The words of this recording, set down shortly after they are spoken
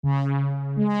Hi,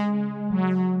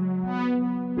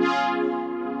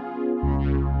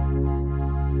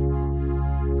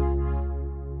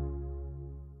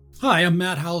 I'm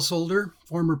Matt Householder,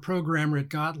 former programmer at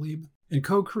Gottlieb and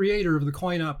co-creator of the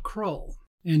coin-op Krull,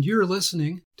 and you're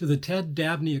listening to the Ted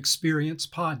Dabney Experience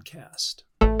podcast.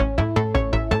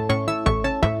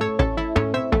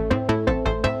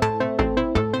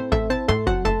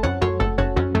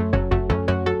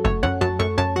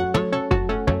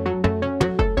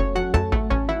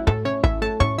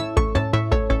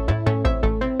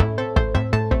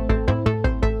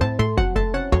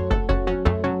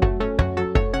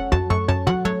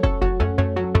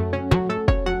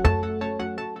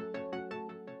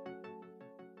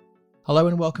 Hello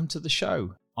and welcome to the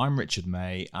show. I'm Richard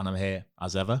May and I'm here,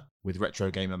 as ever, with Retro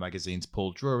Gamer Magazine's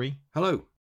Paul Drury. Hello.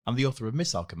 I'm the author of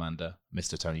Missile Commander,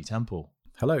 Mr. Tony Temple.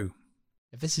 Hello.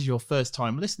 If this is your first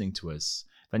time listening to us,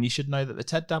 then you should know that the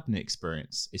Ted Dabney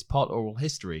Experience is part oral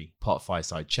history, part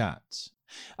fireside chat.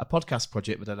 A podcast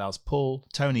project that allows Paul,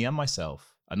 Tony and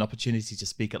myself an opportunity to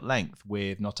speak at length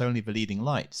with not only the leading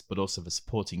lights, but also the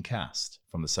supporting cast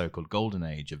from the so-called golden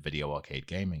age of video arcade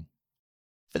gaming.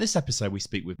 For this episode, we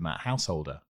speak with Matt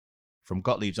Householder. From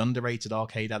Gottlieb's underrated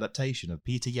arcade adaptation of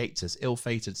Peter Yates'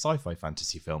 ill-fated sci-fi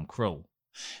fantasy film Krull,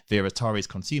 via Atari's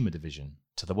consumer division,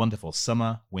 to the wonderful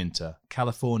summer, winter,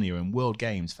 California and world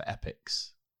games for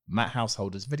epics, Matt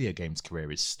Householder's video games career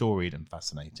is storied and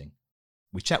fascinating.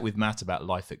 We chat with Matt about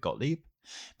life at Gottlieb,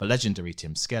 the legendary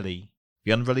Tim Skelly,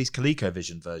 the unreleased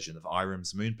ColecoVision version of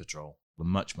Irem's Moon Patrol, and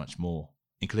much, much more,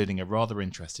 including a rather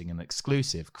interesting and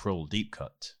exclusive Krull deep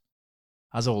cut.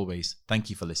 As always, thank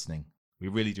you for listening. We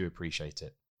really do appreciate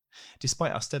it.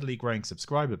 Despite our steadily growing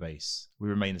subscriber base, we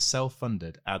remain a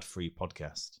self-funded, ad-free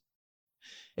podcast.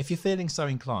 If you're feeling so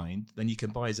inclined, then you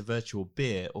can buy us a virtual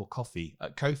beer or coffee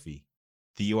at Ko-fi.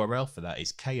 The URL for that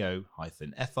is ko-fi.com/TDE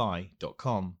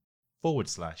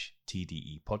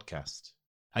podcast.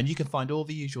 And you can find all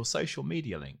the usual social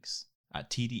media links at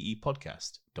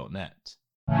tdepodcast.net.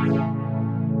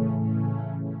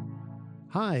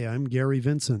 Hi, I'm Gary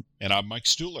Vincent. And I'm Mike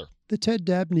Stuhler. The Ted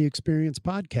Dabney Experience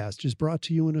podcast is brought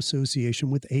to you in association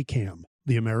with ACAM,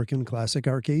 the American Classic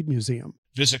Arcade Museum.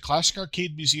 Visit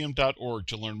classicarcademuseum.org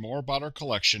to learn more about our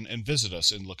collection and visit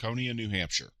us in Laconia, New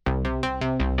Hampshire.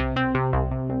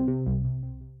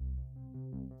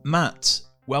 Matt,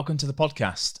 welcome to the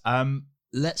podcast.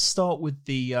 Let's start with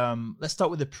the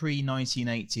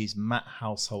pre-1980s Matt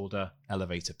Householder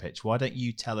elevator pitch. Why don't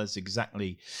you tell us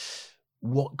exactly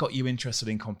what got you interested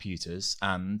in computers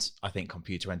and I think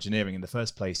computer engineering in the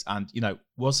first place? And, you know,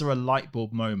 was there a light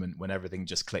bulb moment when everything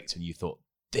just clicked and you thought,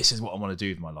 this is what I want to do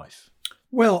with my life?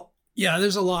 Well, yeah,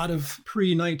 there's a lot of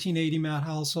pre-1980 Matt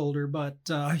Householder, but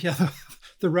the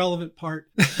relevant part.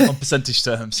 On percentage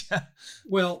terms, yeah.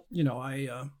 Well, you know,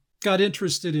 I got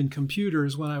interested in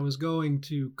computers when I was going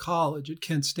to college at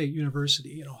Kent State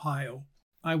University in Ohio.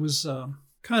 I was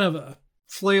kind of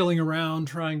flailing around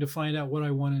trying to find out what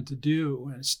I wanted to do.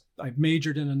 And I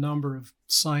majored in a number of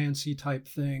sciencey type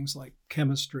things like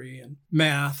chemistry and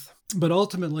math. But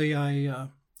ultimately, I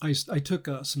took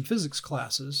some physics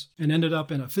classes and ended up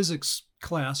in a physics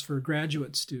class for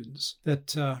graduate students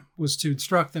that was to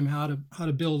instruct them how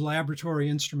to build laboratory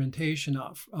instrumentation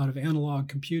out of analog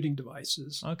computing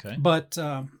devices. Okay. But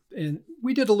and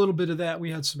we did a little bit of that.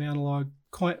 We had some analog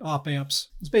op amps.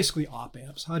 It's basically op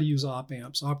amps, how to use op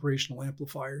amps, operational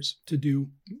amplifiers to do,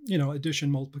 you know,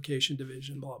 addition, multiplication,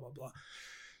 division, blah, blah, blah.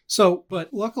 So,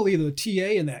 but luckily the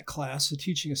TA in that class, the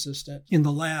teaching assistant in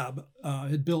the lab,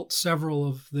 had built several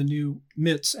of the new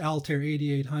MITS Altair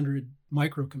 8800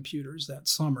 microcomputers that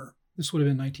summer. This would have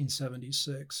been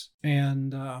 1976.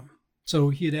 And so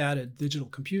he had added digital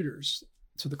computers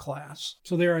to the class.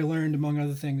 So there I learned, among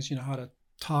other things, you know, how to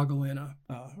toggle in a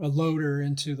loader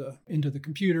into the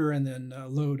computer and then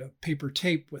load a paper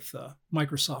tape with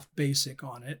Microsoft Basic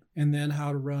on it, and then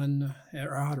how to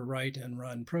write and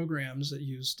run programs that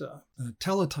used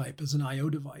teletype as an I/O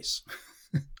device.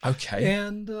 Okay.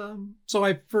 And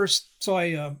for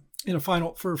a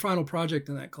final project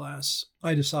in that class,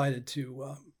 I decided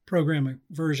to program a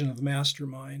version of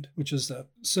Mastermind, which is a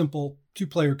simple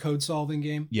 2-player code solving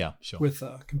game. Yeah, sure. With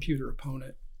a computer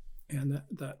opponent. And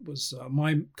that was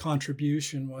my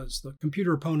contribution was the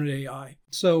computer opponent AI.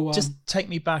 So just take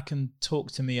me back and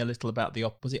talk to me a little about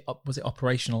was it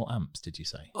operational amps? Did you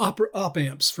say op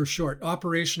amps for short?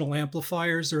 Operational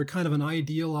amplifiers. They're kind of an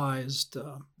idealized,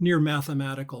 near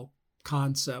mathematical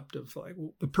concept of like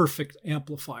the perfect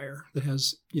amplifier that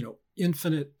has, you know,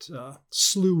 infinite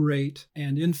slew rate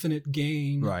and infinite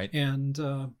gain, Right. And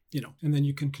and then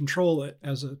you can control it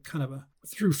as a kind of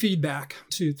through feedback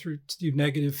to do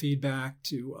negative feedback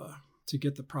to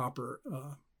get the proper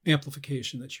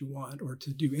amplification that you want, or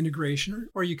to do integration,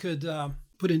 or you could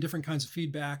put in different kinds of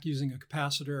feedback using a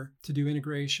capacitor to do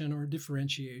integration or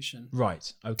differentiation.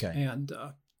 Right. Okay. And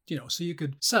so you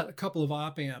could set a couple of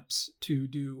op amps to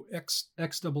do x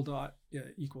double dot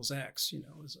equals x,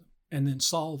 and then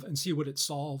solve and see what it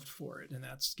solved for it, and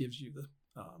that gives you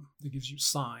gives you a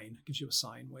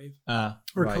sine wave or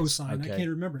right. cosine. Okay. I can't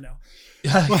remember now.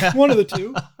 Yeah. One of the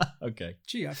two. Okay.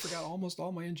 Gee, I forgot almost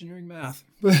all my engineering math.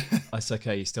 That's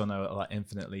okay. You still know it like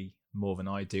infinitely more than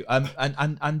I do.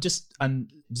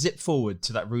 And zip forward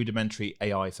to that rudimentary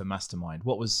AI for Mastermind.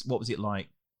 What was it like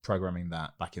programming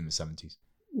that back in the 70s?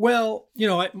 Well,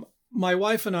 my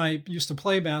wife and I used to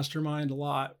play Mastermind a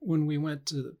lot when we went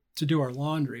to do our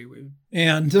laundry.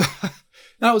 And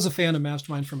I was a fan of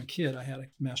Mastermind from a kid. I had a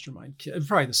Mastermind kit,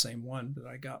 probably the same one that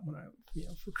I got when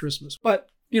for Christmas. But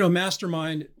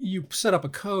Mastermind, you set up a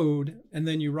code and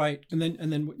then you write, and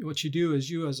then what you do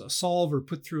is you as a solver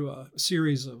put through a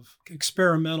series of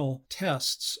experimental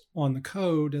tests on the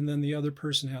code, and then the other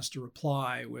person has to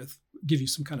reply give you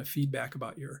some kind of feedback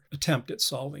about your attempt at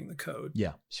solving the code.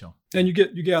 Yeah, sure. And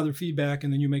you gather feedback,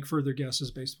 and then you make further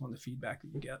guesses based upon the feedback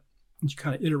that you get. And you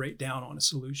kind of iterate down on a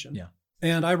solution. Yeah.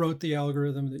 And I wrote the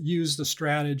algorithm that used the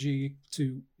strategy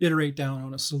to iterate down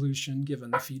on a solution given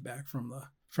the feedback from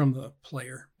the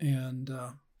player. And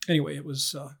anyway, it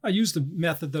was I used the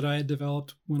method that I had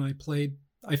developed when I played.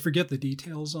 I forget the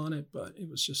details on it, but it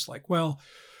was just like, well,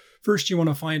 first you want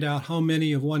to find out how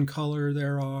many of one color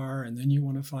there are, and then you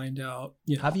want to find out.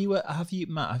 Have you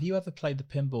Matt? Have you ever played the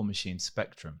pinball machine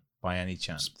Spectrum by any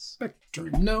chance?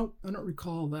 Spectrum? No, I don't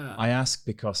recall that. I ask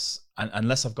because,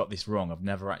 unless I've got this wrong, I've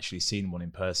never actually seen one in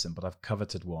person, but I've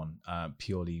coveted one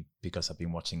purely because I've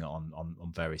been watching it on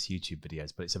various YouTube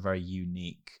videos. But it's a very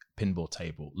unique pinball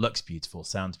table. Looks beautiful,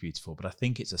 sounds beautiful, but I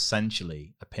think it's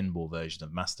essentially a pinball version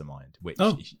of Mastermind, which,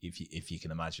 if you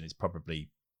can imagine, is probably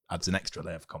adds an extra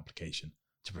layer of complication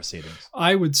to proceedings.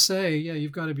 I would say, yeah,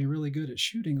 you've got to be really good at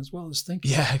shooting as well as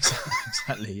thinking. Yeah,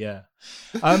 exactly. Yeah.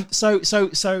 So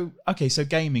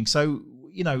gaming. So,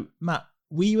 Matt,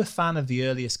 were you a fan of the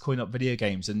earliest coin-op video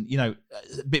games? And,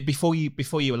 before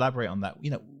you elaborate on that,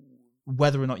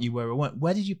 whether or not you were or weren't,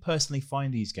 where did you personally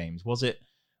find these games? Was it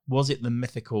the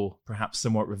mythical, perhaps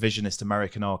somewhat revisionist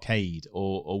American arcade,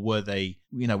 or were they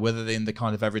in the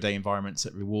kind of everyday environments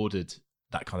that rewarded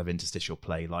that kind of interstitial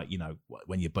play, like,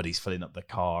 when your buddy's filling up the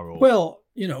car? Or Well,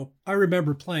 I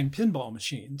remember playing pinball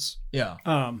machines. Yeah.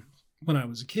 When I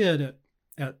was a kid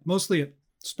at mostly at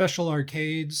special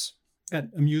arcades, at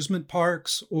amusement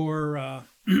parks, or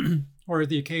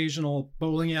the occasional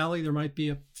bowling alley. There might be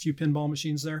a few pinball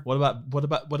machines there. What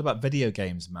about video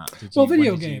games, Matt?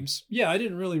 Video games. Yeah, I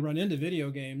didn't really run into video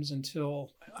games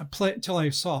until I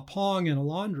saw Pong in a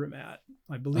laundromat,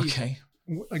 I believe. Okay.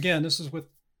 Again, this is with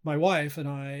my wife and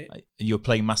I. You were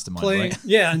playing Mastermind, right?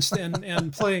 Yeah,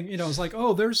 and playing. I was like,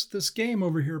 oh, there's this game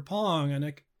over here, Pong, and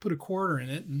I put a quarter in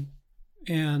it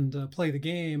and play the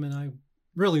game, and I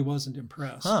really wasn't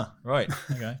impressed. Huh? Right.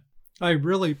 Okay. I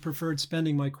really preferred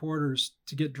spending my quarters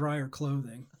to get drier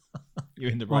clothing.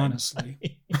 You're in the right. Honestly.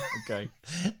 Okay.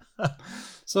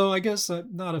 So I guess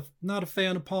not a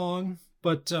fan of Pong,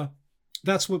 but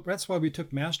that's why we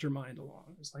took Mastermind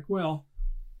along. It's like, well,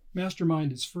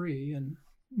 Mastermind is free and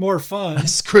more fun.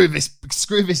 Screw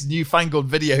this newfangled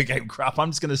video game crap.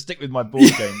 I'm just going to stick with my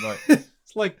board game. Right.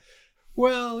 It's like,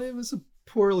 well, it was a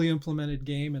poorly implemented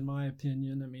game, in my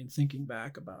opinion. I mean, thinking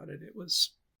back about it, it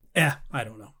was, I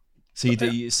don't know. So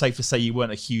it's safe to say you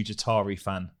weren't a huge Atari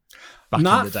fan back in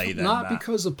the day then? Not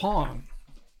because of Pong.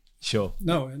 Sure.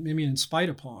 No, I mean, in spite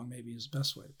of Pong, maybe is the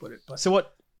best way to put it. But so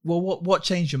what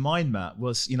changed your mind, Matt?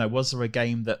 Was there a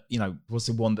game that, was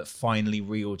the one that finally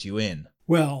reeled you in?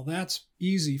 Well, that's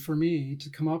easy for me to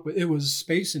come up with. It was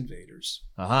Space Invaders.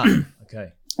 Aha.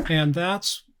 Okay. And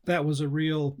that was a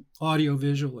real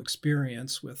audio-visual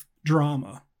experience with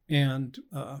drama and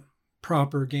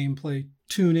proper gameplay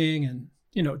tuning and,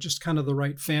 just kind of the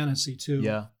right fantasy too.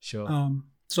 Yeah, sure.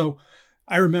 So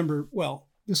I remember, well,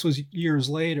 this was years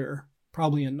later,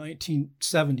 probably in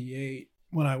 1978,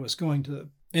 when I was going to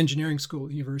engineering school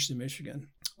at the University of Michigan.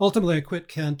 Ultimately, I quit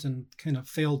Kent and kind of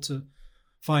failed to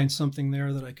find something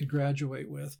there that I could graduate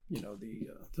with.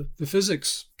 The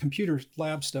physics computer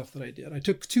lab stuff that I did. I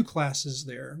took 2 classes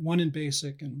there, one in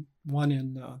basic and one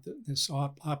in this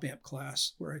op-amp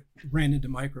class where I ran into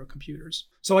microcomputers.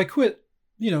 So I quit,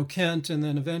 Kent, and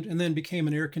then became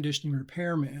an air conditioning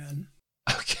repairman.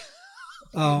 Okay.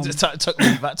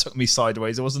 That took me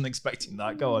sideways. I wasn't expecting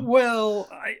that. Go on. Well,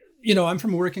 I'm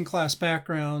from a working class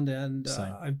background, and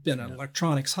Same. I've been an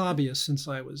electronics hobbyist since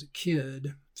I was a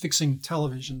kid, fixing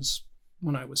televisions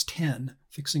when I was 10,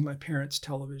 fixing my parents'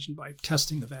 television by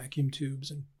testing the vacuum tubes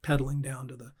and pedaling down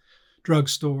to the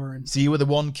drugstore. And So you were the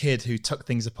one kid who took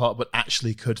things apart but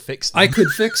actually could fix them. I could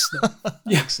fix them.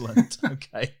 Yeah. Excellent.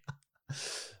 Okay.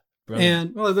 Brilliant.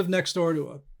 And well, I lived next door to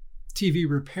a TV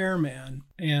repairman,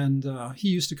 and he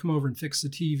used to come over and fix the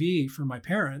TV for my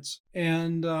parents.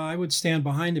 And I would stand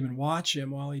behind him and watch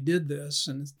him while he did this.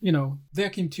 And,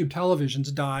 vacuum tube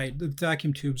televisions died. The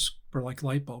vacuum tubes were like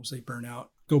light bulbs. They burn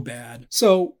out, go bad.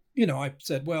 So, I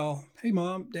said, well, hey,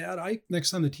 Mom, Dad, next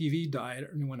time the TV died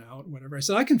or went out, whatever, I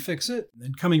said, I can fix it. And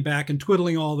then coming back and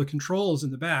twiddling all the controls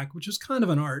in the back, which is kind of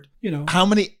an art, How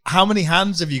many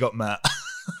hands have you got, Matt?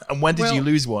 And when did you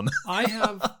lose one? I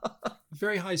have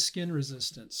very high skin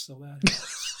resistance, so that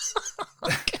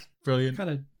helps. Brilliant. Kind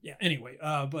of, yeah. Anyway,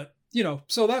 but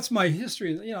so that's my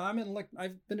history.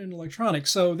 I've been in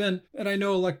electronics, and I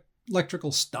know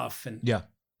electrical stuff, and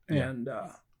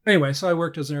anyway, so I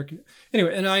worked as an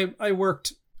and I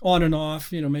worked on and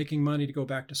off, making money to go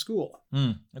back to school.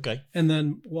 Okay. And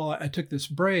then while I took this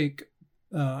break,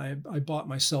 I bought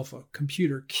myself a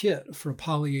computer kit for a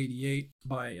Poly 88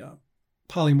 by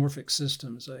Polymorphic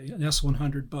Systems, an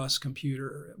S100 bus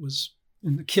computer. It was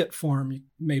in the kit form,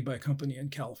 made by a company in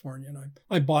California. And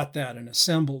I bought that and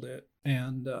assembled it.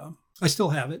 And I still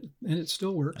have it, and it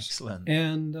still works. Excellent.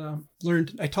 And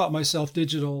I taught myself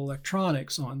digital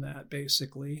electronics on that,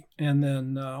 basically. And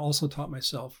then also taught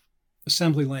myself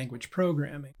assembly language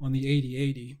programming on the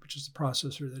 8080, which is the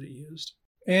processor that it used.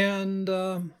 And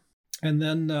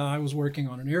then I was working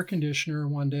on an air conditioner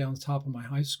one day on the top of my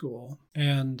high school,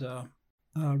 and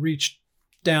reached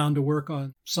down to work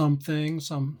on some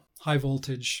high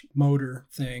voltage motor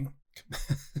thing.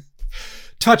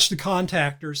 Touched the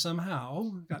contactor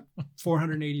somehow, got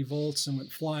 480 volts and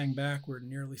went flying backward and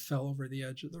nearly fell over the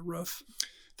edge of the roof,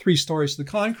 3 stories to the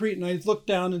concrete. And I looked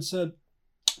down and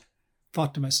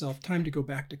thought to myself, time to go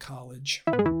back to college.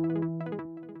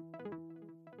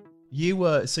 You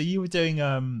were doing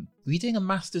were you doing a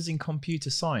master's in computer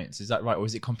science? Is that right? Or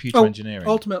was it computer engineering?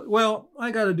 Ultimately, well,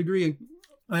 I got a degree.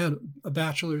 I had a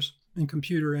bachelor's in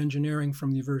computer engineering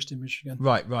from the University of Michigan.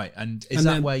 Right. And is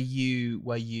that where you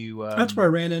that's where I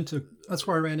ran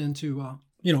into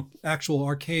actual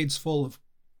arcades full of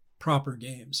proper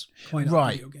games,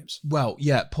 video games. Well,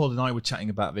 yeah, Paul and I were chatting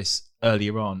about this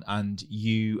earlier on, and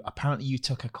you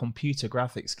took a computer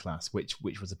graphics class, which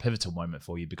was a pivotal moment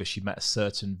for you because you met a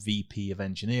certain VP of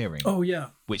engineering. Oh yeah,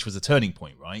 which was a turning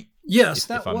point, right? Yes,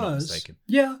 if I'm not mistaken.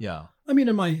 Yeah. Yeah. I mean,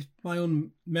 in my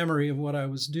own memory of what I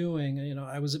was doing,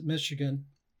 I was at Michigan,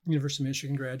 University of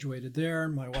Michigan, graduated there.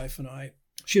 My wife and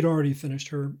she had already finished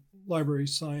her library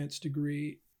science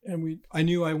degree, and I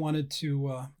knew I wanted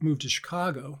to move to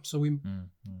Chicago, so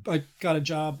I got a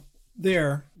job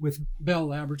there with Bell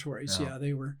Laboratories. Yeah,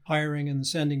 they were hiring and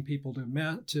sending people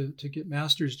to get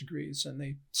master's degrees, and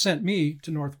they sent me to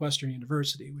Northwestern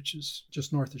University, which is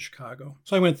just north of Chicago.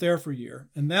 So I went there for a year,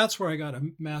 and that's where I got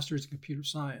a master's in computer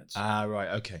science. Ah, right,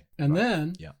 okay. And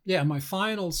then, my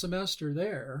final semester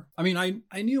there, I mean,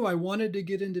 I knew I wanted to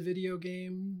get into video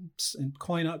games and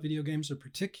coin out video games in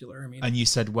particular. I mean, and you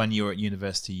said when you were at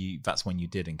university, that's when you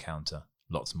did encounter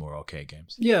lots more arcade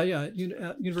games. Yeah. At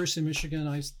University of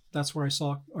Michigan, that's where I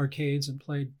saw arcades and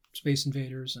played Space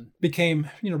Invaders and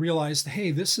realized,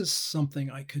 hey, this is something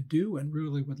I could do and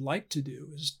really would like to do,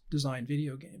 is design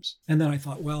video games. And then I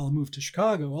thought, well, I'll move to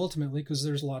Chicago ultimately because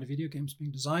there's a lot of video games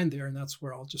being designed there, and that's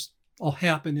where I'll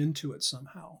happen into it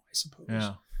somehow, I suppose.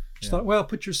 Yeah. Just thought, well,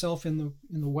 put yourself in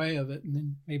the way of it, and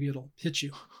then maybe it'll hit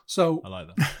you. So I like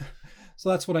that. So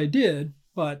that's what I did.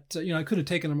 But, I could have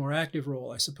taken a more active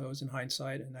role, I suppose, in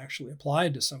hindsight, and actually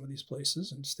applied to some of these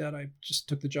places. Instead, I just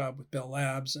took the job with Bell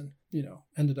Labs and,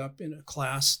 ended up in a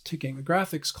class, taking a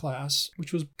graphics class,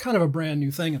 which was kind of a brand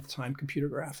new thing at the time, computer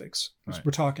graphics. Right.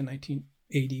 We're talking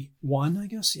 1981, I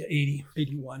guess. Yeah,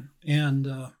 81. And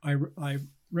I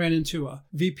ran into a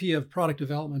VP of product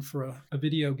development for a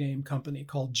video game company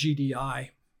called GDI.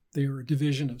 They were a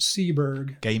division of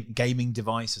Seeburg. Gaming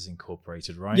Devices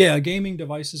Incorporated, right? Yeah, Gaming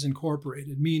Devices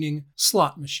Incorporated, meaning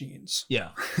slot machines. Yeah.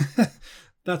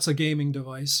 That's a gaming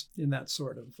device in that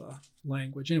sort of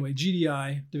language. Anyway,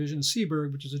 GDI, division of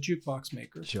Seeburg, which is a jukebox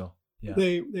maker. Sure. Yeah.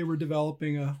 They were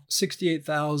developing a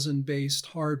 68,000 based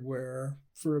hardware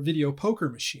for a video poker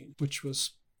machine, which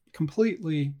was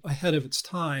completely ahead of its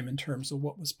time in terms of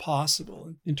what was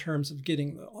possible, in terms of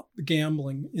getting the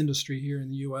gambling industry here in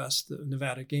the U.S., the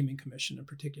Nevada Gaming Commission in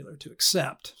particular, to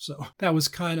accept. So that was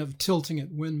kind of tilting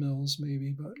at windmills,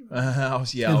 maybe. But I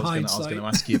was going to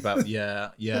ask you about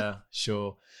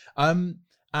sure.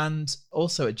 And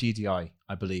also at GDI,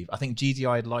 I believe. I think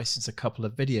GDI had licensed a couple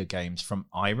of video games from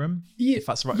Irem, if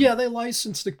that's right. Yeah, they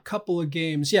licensed a couple of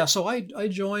games. Yeah, so I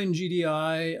joined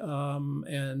GDI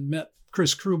and met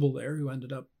Chris Krubel there, who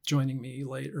ended up joining me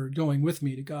later, or going with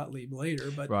me to Gottlieb later.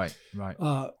 But right.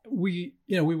 We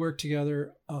worked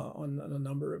together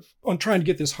on trying to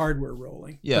get this hardware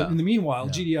rolling. Yeah. But in the meanwhile,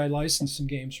 GDI licensed some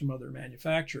games from other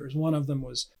manufacturers. One of them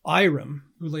was Irem,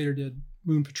 who later did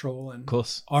Moon Patrol and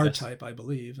R-Type, I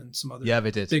believe, and some other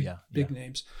they did. big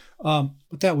names.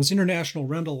 But that was International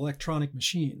Rental Electronic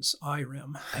Machines,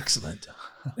 IREM. Excellent.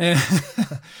 And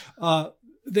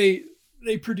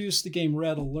they produced the game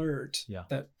Red Alert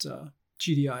that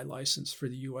GDI licensed for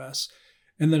the U.S.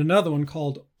 And then another one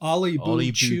called Ollie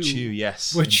Boo Choo,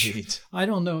 yes, which indeed. I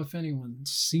don't know if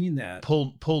anyone's seen that.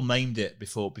 Paul named it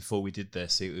before we did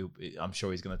this. I'm sure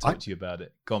he's going to talk to you about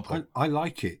it. Go on, Paul. I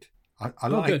like it. I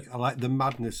like the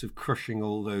madness of crushing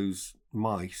all those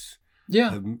mice.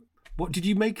 Yeah. What did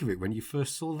you make of it when you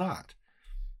first saw that?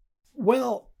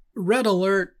 Well, Red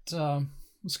Alert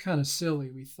was kind of silly,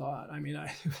 we thought. I mean,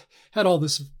 I had all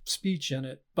this speech in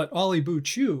it, but Ollie Boo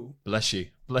Choo. Bless you.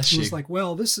 Was like,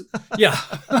 well, this is, yeah.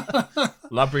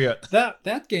 Labriot.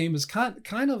 That game is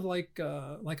kind of like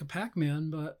a Pac-Man,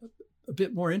 but a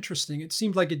bit more interesting. It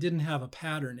seemed like it didn't have a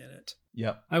pattern in it.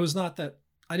 Yeah. I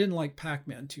didn't like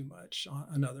Pac-Man too much.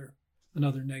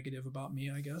 Another negative about me,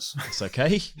 I guess. It's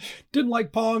okay. Didn't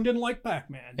like Pong, didn't like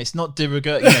Pac-Man. It's not de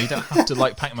rigueur. You don't have to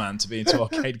like Pac-Man to be into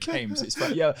arcade games. It's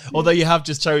fine. Yeah. Although you have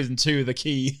just chosen two of the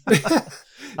key.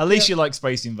 At least you like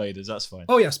Space Invaders. That's fine.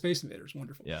 Oh yeah, Space Invaders,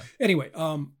 wonderful. Yeah. Anyway,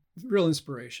 real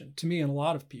inspiration to me and a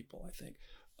lot of people, I think.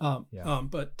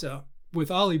 But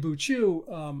with Ollie Boo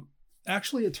Choo,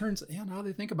 actually, it turns, now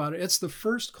they think about it, it's the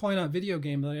first coin-op video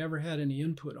game that I ever had any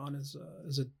input on as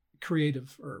a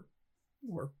creative or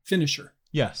finisher.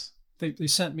 Yes. They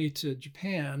sent me to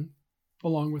Japan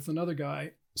along with another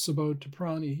guy, Subodh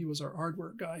Taprani. He was our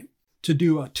hardware guy, to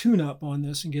do a tune-up on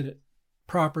this and get it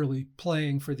properly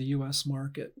playing for the U.S.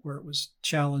 market, where it was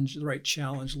the right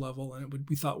challenge level, and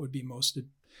we thought would be most,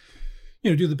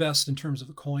 do the best in terms of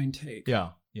a coin take.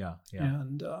 Yeah.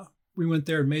 And we went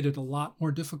there and made it a lot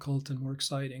more difficult and more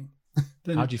exciting.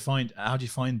 How do you find that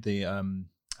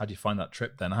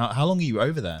trip then? How long are you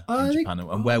over there in Japan,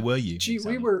 and where were you?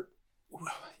 Exactly?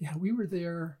 we were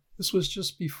there. This was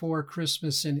just before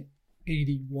Christmas in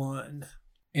 '81,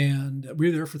 and we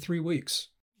were there for 3 weeks.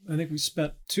 I think we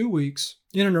spent 2 weeks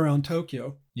in and around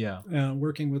Tokyo. Yeah.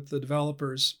 Working with the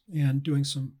developers and doing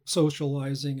some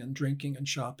socializing and drinking and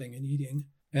shopping and eating.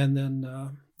 And then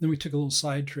we took a little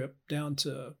side trip down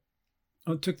to,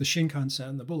 took the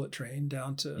Shinkansen, the bullet train,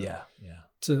 down to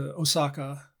to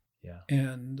Osaka. Yeah.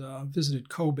 And visited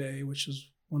Kobe, which is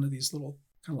one of these little,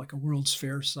 kind of like a World's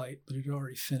Fair site, but it had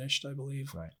already finished, I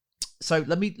believe. Right. So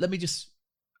let me just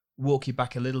walk you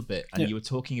back a little bit. And you were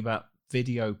talking about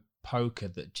video poker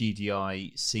that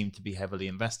GDI seemed to be heavily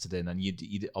invested in, and you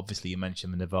obviously you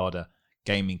mentioned the Nevada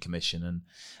Gaming Commission, and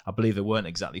I believe they weren't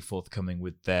exactly forthcoming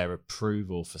with their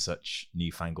approval for such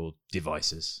newfangled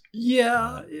devices.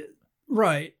 Yeah,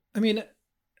 right. I mean,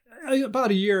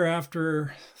 about a year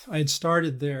after I had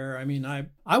started there, I mean, I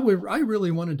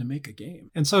really wanted to make a game,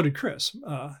 and so did Chris.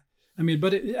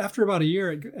 After about a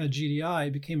year at GDI,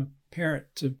 it became apparent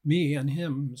to me and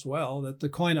him as well that the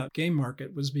coin-op game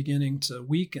market was beginning to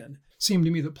weaken. It seemed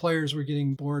to me that players were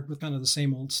getting bored with kind of the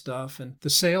same old stuff, and the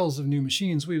sales of new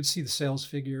machines, we would see the sales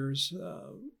figures,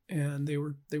 and they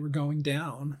were going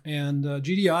down. And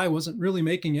GDI wasn't really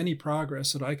making any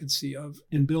progress that I could see of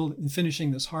in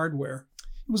finishing this hardware.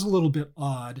 It was a little bit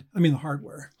odd. I mean, the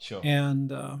hardware. Sure.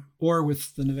 And or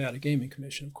with the Nevada Gaming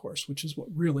Commission, of course, which is what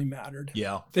really mattered.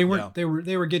 Yeah. They weren't. Yeah.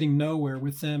 They were getting nowhere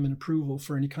with them in approval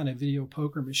for any kind of video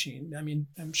poker machine. I mean,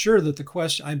 I'm sure that the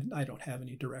question. I don't have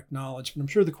any direct knowledge, but I'm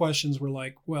sure the questions were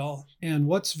like, well, and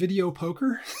what's video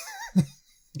poker?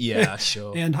 Yeah,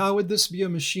 sure. And how would this be a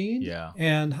machine? Yeah.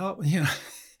 And how? Yeah.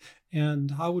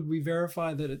 And how would we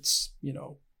verify that it's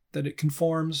that it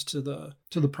conforms to the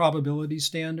the probability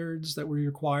standards that we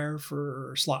require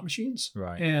for slot machines,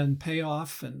 Right. and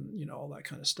payoff and all that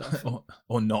kind of stuff.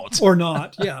 or not. Or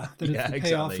not, yeah. That Yeah, if the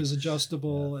payoff exactly. is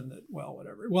adjustable and that,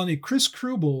 whatever. Well, I mean, Chris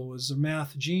Krubel was a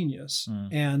math genius,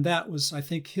 and that was, I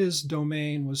think, his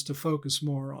domain was to focus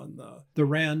more on the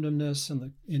randomness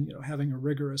and having a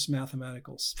rigorous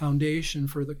mathematical foundation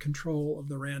for the control of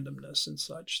the randomness and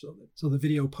such, so the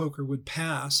video poker would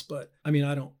pass. But I mean,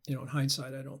 I don't, in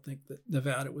hindsight, I don't think that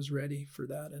Nevada was ready for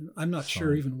that, and I'm not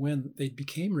sure even when they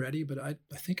became ready, but I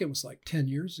think it was like 10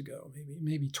 years ago,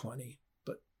 maybe 20.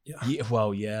 But yeah.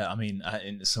 Well, yeah. I mean,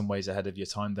 in some ways ahead of your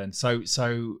time then. So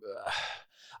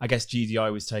I guess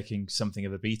GDI was taking something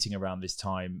of a beating around this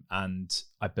time, and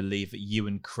I believe that you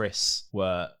and Chris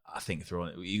were, I think,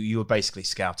 you were basically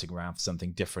scouting around for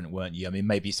something different, weren't you? I mean,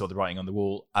 maybe you saw the writing on the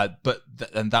wall, but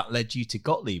and that led you to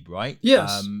Gottlieb, right?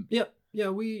 Yes. Yeah.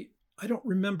 I don't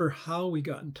remember how we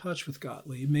got in touch with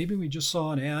Gottlieb. Maybe we just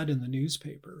saw an ad in the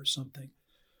newspaper or something.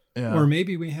 Yeah. Or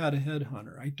maybe we had a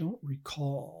headhunter. I don't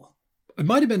recall. It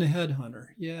might have been a headhunter.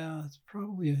 Yeah, it's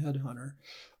probably a headhunter.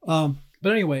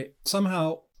 But anyway,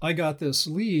 somehow I got this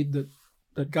lead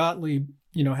that Gottlieb,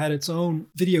 had its own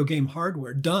video game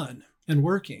hardware done and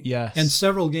working. Yes. And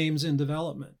several games in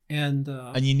development. And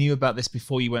you knew about this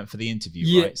before you went for the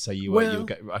interview, right? So you were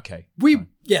okay.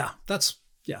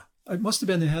 It must have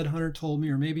been the headhunter told me,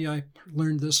 or maybe I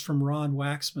learned this from Ron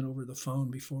Waxman over the phone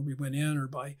before we went in, or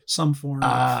by some form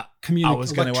of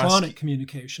electronic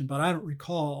communication, but I don't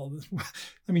recall.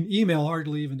 I mean, email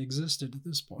hardly even existed at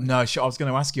this point. No, sure. I was going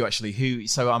to ask you actually who,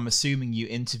 so I'm assuming you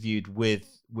interviewed with,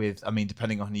 I mean,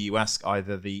 depending on who you ask,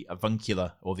 either the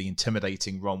avuncular or the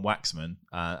intimidating Ron Waxman,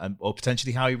 or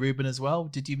potentially Howie Rubin as well.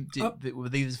 Were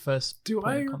these the first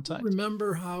point of contact? Do I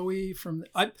remember Howie from,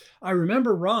 I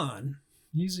remember Ron.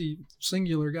 He's a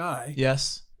singular guy.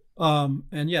 Yes.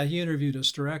 And yeah, he interviewed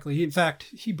us directly. In fact,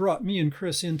 he brought me and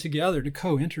Chris in together to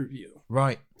co-interview.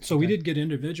 Right. So we did get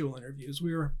individual interviews.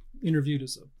 We were interviewed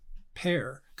as a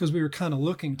pair because we were kind of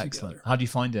looking Excellent. together. How do you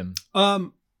find him?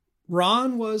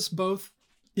 Ron was both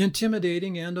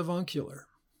intimidating and avuncular,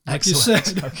 like Excellent.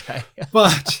 you said. Okay.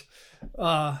 But he's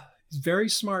a very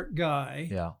smart guy.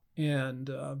 Yeah. And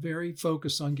very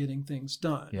focused on getting things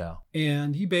done. Yeah.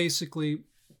 And he basically,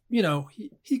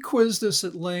 he quizzed us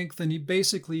at length, and he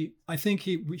basically, I think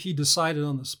he decided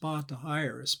on the spot to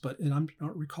hire us, and I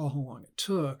don't recall how long it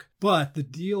took. But the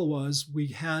deal was we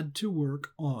had to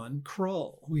work on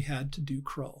Krull. We had to do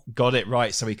Krull. Got it,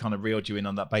 right. So he kind of reeled you in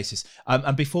on that basis.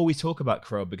 And before we talk about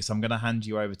Krull, because I'm going to hand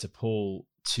you over to Paul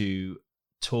to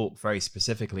talk very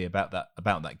specifically about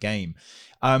that game.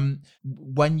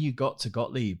 When you got to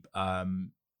Gottlieb,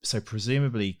 so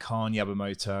presumably Khan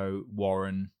Yamamoto,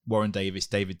 Warren Davis,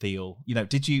 David Thiel,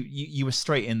 did you were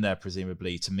straight in there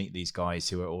presumably to meet these guys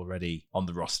who are already on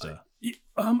the roster?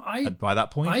 By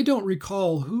that point, I don't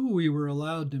recall who we were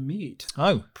allowed to meet.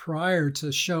 Oh, prior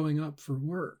to showing up for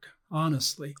work,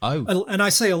 honestly. Oh, and I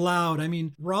say allowed. I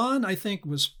mean, Ron, I think,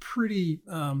 was pretty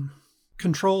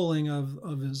controlling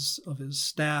of his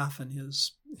staff and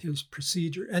his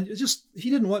procedure, and he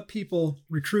didn't want people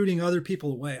recruiting other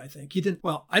people away. I think he didn't.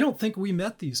 Well, I don't think we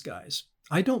met these guys.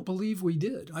 I don't believe we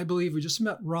did. I believe we just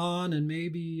met Ron and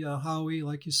maybe Howie,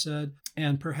 like you said,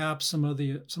 and perhaps some of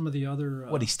the other.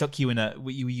 He stuck you in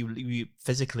were you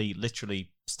physically,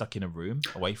 literally stuck in a room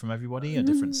away from everybody, a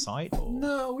different site? Or?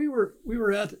 No,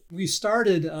 we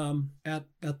started at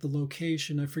the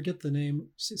location. I forget the name.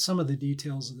 Some of the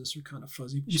details of this are kind of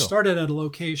fuzzy. We started at a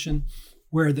location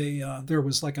where there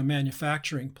was like a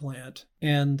manufacturing plant,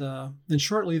 and then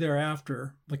shortly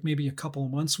thereafter, like maybe a couple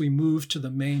of months, we moved to the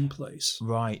main place.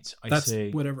 Right, That's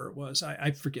see. Whatever it was.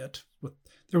 I forget what.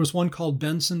 There was one called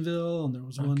Bensonville, and there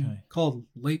was one called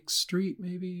Lake Street,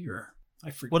 maybe, or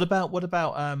I forget. What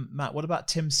about Matt? What about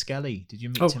Tim Skelly? Did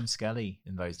you meet Tim Skelly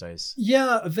in those days?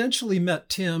 Yeah, eventually met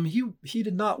Tim. He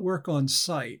did not work on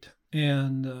site,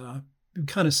 and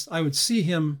I would see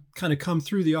him kind of come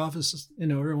through the office.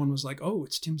 Everyone was like, "Oh,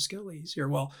 it's Tim Skelly. He's here."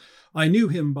 Well, I knew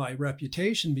him by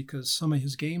reputation because some of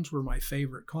his games were my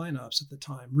favorite coin-ops at the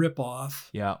time. Rip Off.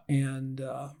 Yeah. And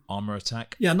Armor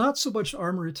Attack. Yeah, not so much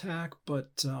Armor Attack,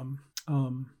 but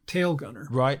Tail Gunner.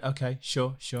 Right. Okay.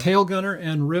 Sure. Tail Gunner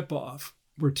and Rip Off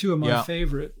were two of my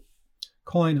favorite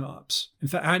coin-ops. In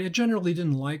fact, I generally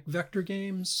didn't like vector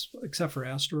games, except for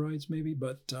Asteroids maybe,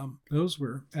 but those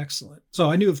were excellent. So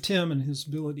I knew of Tim and his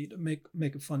ability to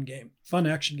make a fun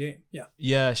action game. Yeah.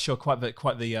 Yeah, sure. Quite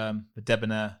the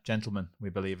debonair gentleman, we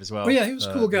believe, as well. Oh yeah, he was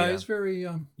a cool guy. He was very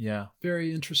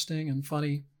very interesting and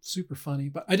funny. super funny.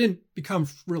 But I didn't become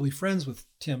really friends with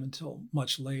Tim until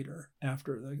much later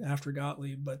after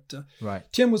Gottlieb. But right.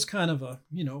 Tim was kind of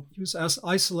he was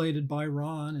isolated by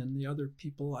Ron and the other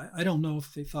people. I don't know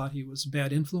if they thought he was a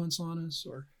bad influence on us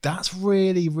or. That's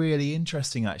really, really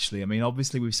interesting, actually. I mean,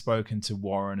 obviously we've spoken to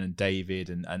Warren and David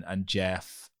and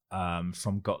Jeff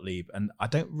from Gottlieb, and I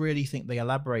don't really think they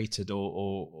elaborated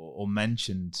or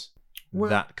mentioned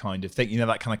that kind of thing,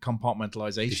 that kind of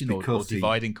compartmentalization or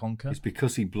divide and conquer. It's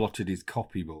because he blotted his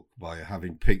copybook by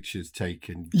having pictures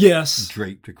taken,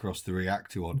 draped across the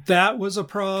reactor one. That was a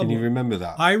problem. Can you remember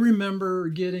that? I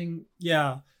remember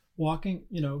walking,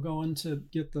 going to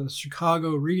get the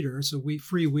Chicago Reader, it's a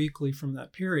free weekly from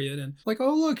that period, and like,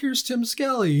 oh look, here's Tim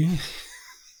Skelly.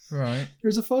 Right.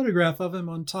 There's a photograph of him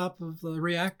on top of the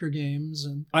reactor games.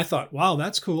 And I thought, wow,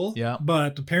 that's cool. Yeah.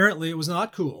 But apparently it was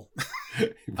not cool.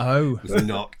 Oh. It was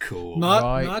not cool.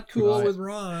 Not cool with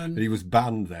Ron. But he was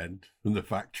banned then from the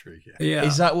factory. Yeah.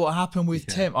 Is that what happened with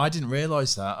Tim? I didn't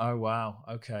realize that. Oh, wow.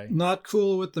 Okay. Not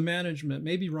cool with the management.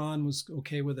 Maybe Ron was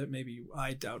okay with it. Maybe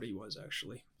I doubt he was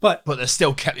actually. But they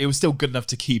still it was still good enough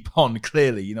to keep on,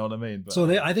 clearly, you know what I mean? But, so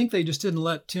I think they just didn't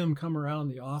let Tim come around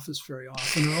the office very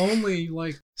often. Only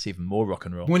it's even more rock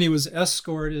and roll. When he was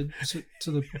escorted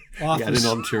to the office. He had an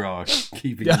entourage,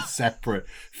 keeping him separate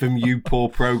from you poor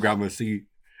programmers, so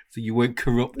you weren't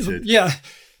corrupted. Yeah.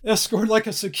 Escort, like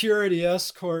a security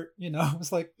escort, it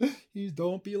was like,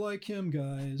 don't be like him,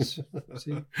 guys.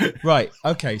 See? Right.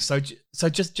 Okay. So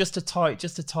just to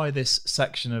tie this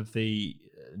section of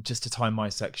just to tie my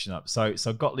section up. So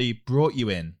Gottlieb brought you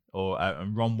in,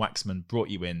 and Ron Waxman brought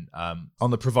you in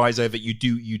on the proviso that you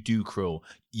do Krull.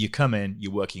 You come in,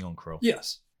 you're working on Krull.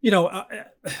 Yes.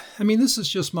 I mean, this is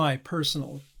just my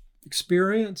personal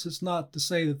experience. It's not to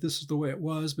say that this is the way it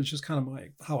was, but it's just kind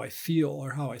of how I feel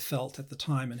or how I felt at the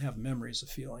time and have memories of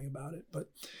feeling about it. But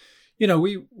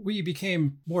we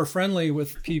became more friendly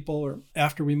with people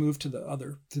after we moved to the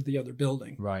other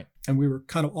building. Right. And we were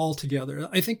kind of all together.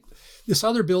 I think this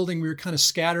other building, we were kind of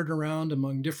scattered around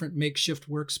among different makeshift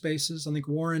workspaces. I think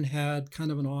Warren had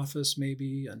kind of an office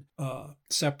maybe and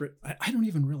separate. I don't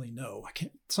even really know.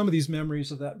 Some of these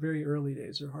memories of that very early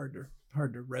days are hard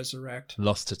to resurrect.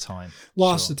 Lost to time.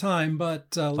 To time,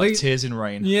 but like Tears in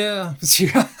Rain. Yeah.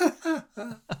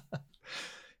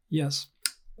 Yes.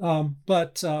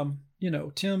 But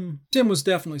Tim was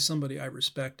definitely somebody I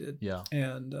respected. Yeah.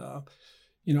 And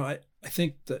I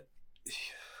think that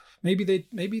maybe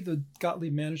the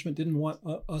Gottlieb management didn't want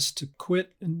us to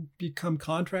quit and become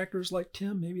contractors like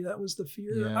Tim. Maybe that was the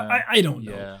fear. Yeah. I don't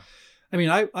know. Yeah. I mean,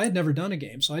 I had never done a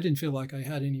game, so I didn't feel like I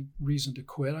had any reason to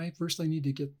quit. I need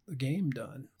to get the game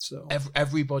done. So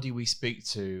everybody we speak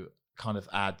to kind of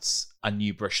adds a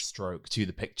new brush stroke to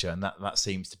the picture, and that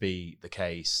seems to be the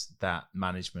case. That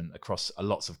management across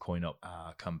lots of coin-op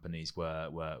companies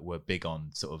were big on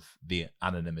sort of the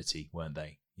anonymity, weren't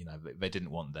they? They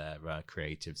didn't want their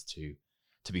creatives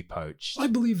to be poached. I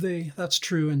believe that's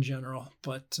true in general,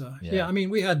 but I mean,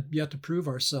 we had yet to prove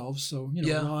ourselves. So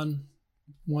Ron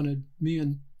wanted me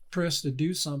and Chris to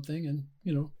do something,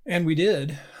 and we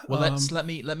did. Well, let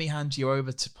me hand you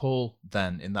over to Paul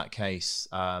then. In that case,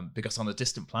 because on a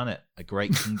distant planet, a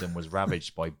great kingdom was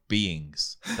ravaged by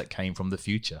beings that came from the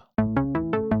future.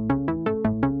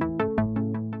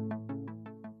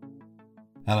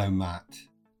 Hello, Matt.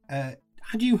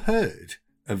 Had you heard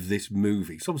of this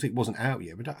movie? So obviously it wasn't out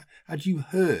yet, but had you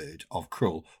heard of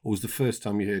Krull, or was the first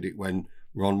time you heard it when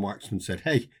Ron Waxman said,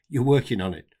 "Hey, you're working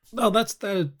on it"? Well, that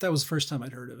was the first time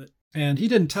I'd heard of it. And he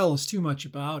didn't tell us too much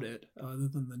about it other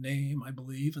than the name, I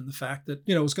believe, and the fact that,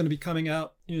 it was going to be coming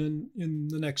out in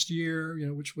the next year,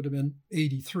 which would have been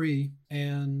 1983,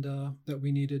 and that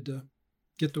we needed to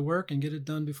get to work and get it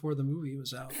done before the movie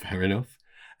was out. Fair enough.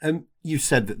 You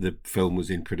said that the film was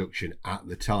in production at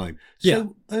the time.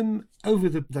 So over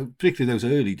particularly those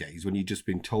early days when you'd just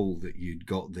been told that you'd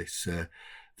got this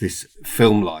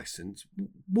film license,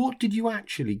 what did you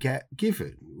actually get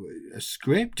given? A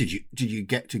script? Did you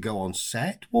get to go on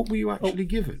set? What were you actually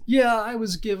given? Yeah, I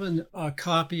was given a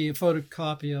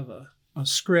photocopy of a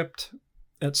script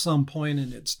at some point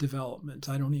in its development.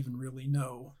 I don't even really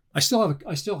know. I still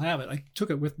have it. I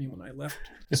took it with me when I left.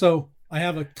 So I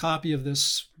have a copy of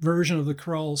this version of the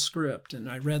Krull script,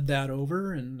 and I read that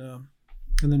over and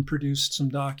then produced some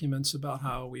documents about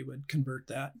how we would convert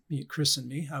that, Chris and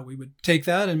me, how we would take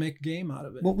that and make a game out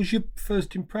of it. What was your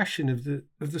first impression of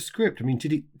the script? I mean,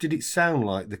 did it sound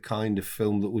like the kind of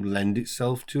film that would lend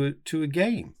itself to a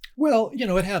game? Well,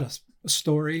 it had a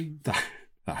story. That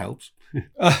helps.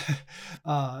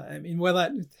 I mean, well,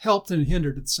 that helped and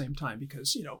hindered at the same time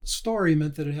because, story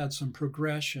meant that it had some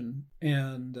progression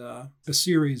and a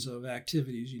series of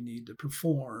activities you need to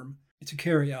perform to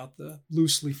carry out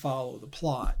loosely follow the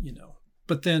plot,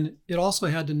 But then it also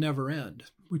had to never end,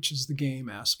 which is the game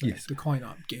aspect, Yes. the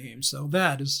coin-op game. So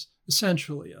that is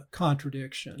essentially a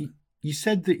contradiction. You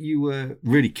said that you were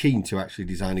really keen to actually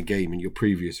design a game in your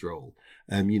previous role.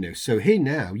 So here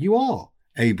now you are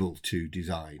able to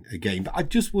design a game. But I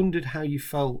just wondered how you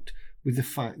felt with the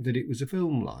fact that it was a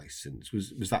film license.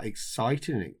 Was that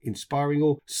exciting, inspiring,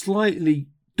 or slightly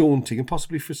daunting and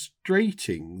possibly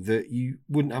frustrating that you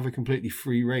wouldn't have a completely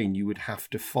free rein? You would have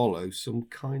to follow some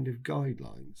kind of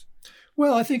guidelines.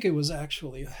 Well, I think it was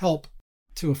actually a help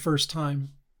to a first-time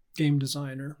game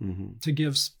designer to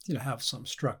give, have some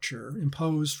structure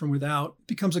imposed from without. It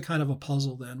becomes a kind of a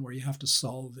puzzle then where you have to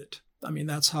solve it. I mean,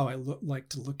 that's how I like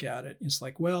to look at it. It's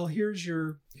like, well, here's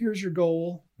your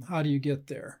goal. How do you get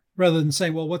there? Rather than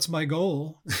saying, well, what's my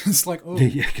goal? It's like, oh.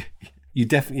 You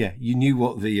definitely, you knew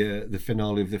what the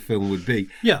finale of the film would be.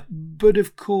 Yeah. But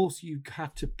of course, you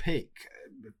had to pick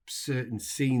certain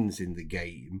scenes in the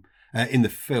game, in the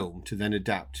film, to then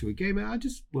adapt to a game. I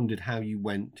just wondered how you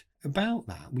went about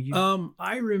that. Were you...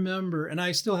 I remember, and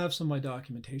I still have some of my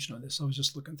documentation on this. I was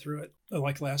just looking through it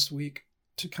like last week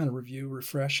to kind of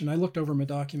refresh. And I looked over my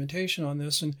documentation on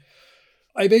this, and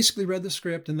I basically read the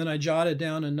script, and then I jotted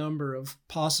down a number of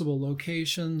possible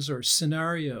locations or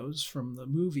scenarios from the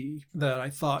movie that I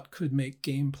thought could make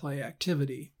gameplay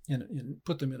activity and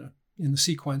put them in the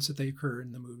sequence that they occur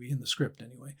in the movie, in the script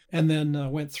anyway. And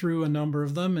then went through a number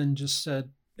of them and just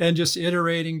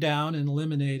iterating down and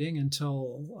eliminating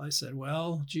until I said,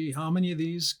 well, gee, how many of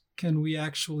these can we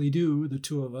actually do, the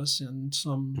two of us, in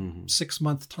some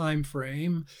 6-month time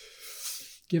frame?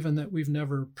 Given that we've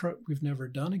never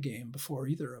done a game before,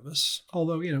 either of us.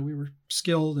 Although, we were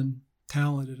skilled and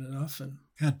talented enough and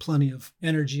had plenty of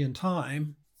energy and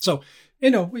time. So,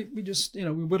 we just, we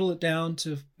whittle it down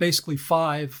to basically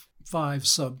five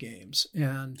sub games.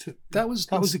 And that was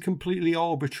a completely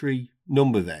arbitrary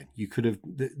number then.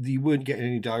 You weren't getting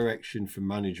any direction from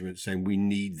management saying we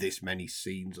need this many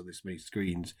scenes or this many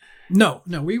screens. No,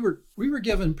 we were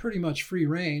given pretty much free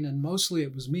rein, and mostly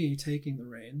it was me taking the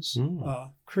reins.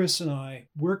 Chris and I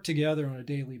worked together on a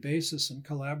daily basis and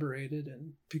collaborated,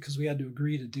 and because we had to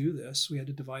agree to do this, we had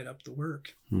to divide up the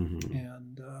work.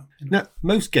 And now,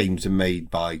 most games are made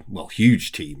by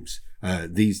huge teams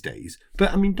these days,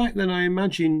 but I mean back then I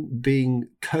imagine being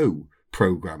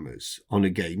co-programmers on a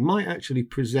game might actually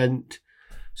present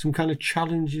some kind of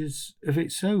challenges of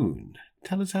its own.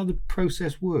 Tell us how the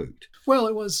process worked. Well,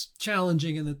 it was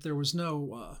challenging in that there was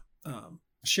no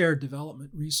shared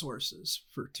development resources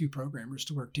for two programmers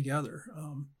to work together.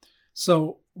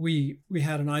 So we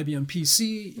had an IBM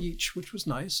PC each, which was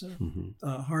nice,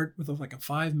 hard with like a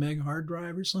 5 meg hard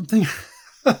drive or something.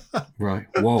 Right.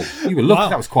 Whoa. You were lucky. Wow.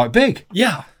 That was quite big.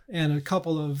 Yeah. And a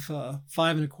couple of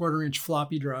 5.25 inch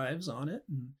floppy drives on it.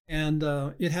 And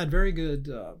it had very good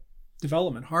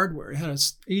development hardware. It had a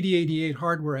 8088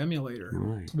 hardware emulator.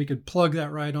 Right. We could plug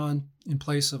that right on in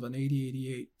place of an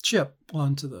 8088 chip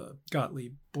onto the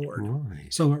Gottlieb board.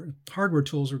 Right. So our hardware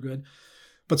tools were good.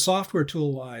 But software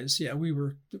tool wise,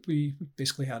 we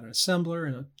basically had an assembler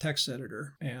and a text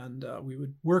editor. And we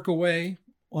would work away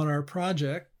on our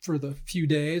project for the few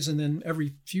days. And then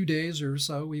every few days or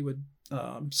so, we would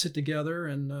sit together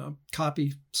and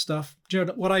copy stuff.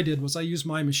 What I did was I used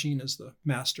my machine as the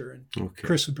master, and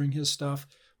Chris would bring his stuff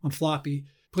on floppy,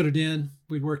 put it in.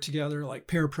 We'd work together like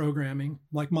pair programming,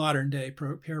 like modern day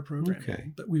pair programming.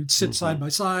 Okay. But we would sit side by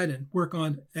side and work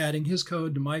on adding his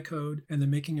code to my code, and then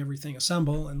making everything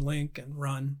assemble and link and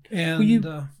run. And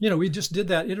we just did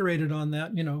that, iterated on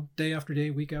that, day after day,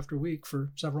 week after week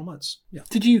for several months. Yeah.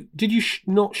 Did you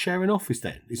not share an office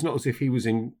then? It's not as if he was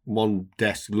in one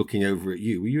desk looking over at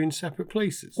you. Were you in separate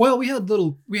places? Well, we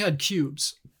had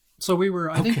cubes. So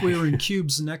I think we were in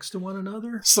cubes next to one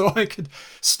another. So I could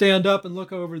stand up and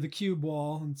look over the cube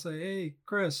wall and say, "Hey,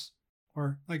 Chris,"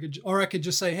 or I could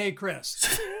just say, "Hey,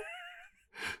 Chris."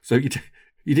 So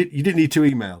you didn't need to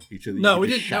email each other. No, we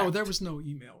didn't. No, there was no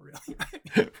email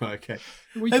really. Okay.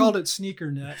 We called it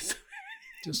SneakerNet.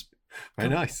 Just very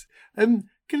nice. Can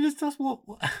you just ask what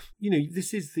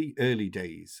this is the early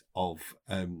days of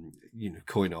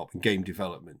coin-op and game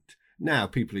development. Now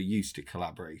people are used to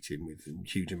collaborating with a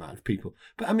huge amount of people.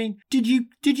 But I mean, did you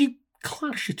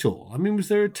clash at all? I mean, was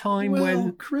there a time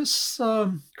when Chris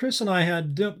and I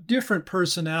had different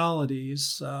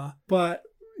personalities, but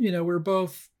we're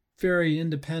both very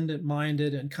independent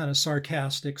minded and kind of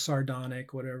sarcastic,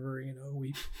 sardonic, whatever,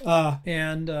 we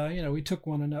took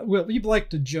one another. Well, we like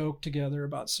to joke together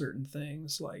about certain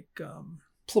things, like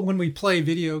when we play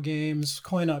video games,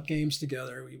 coin-op games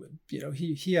together, we would, we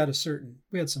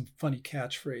had some funny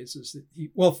catchphrases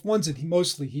ones that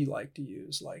he liked to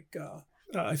use, like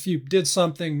if you did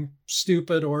something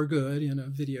stupid or good in a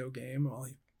video game while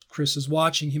Chris is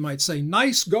watching, he might say,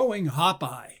 "Nice going,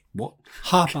 Hop-Eye." What?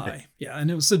 Hop-Eye. Yeah, and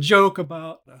it was a joke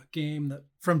about a game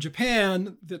from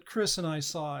Japan that Chris and I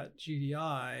saw at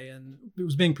GDI, and it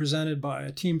was being presented by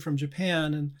a team from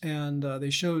Japan, and they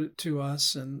showed it to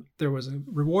us, and there was a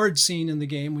reward scene in the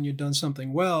game when you'd done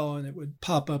something well, and it would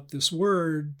pop up these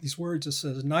words that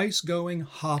says, "Nice going,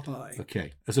 Hop-Eye."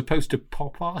 Okay, as opposed to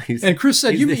Popeye. And Chris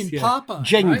said, "You mean Popeye,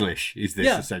 Jenglish, right?" Is this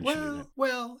yeah, essentially?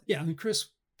 Well, yeah, and Chris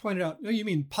pointed out, "No, you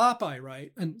mean Popeye,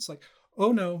 right?" And it's like,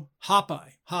 "Oh no,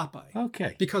 Hop-Eye.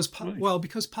 Okay. Because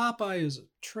Popeye is a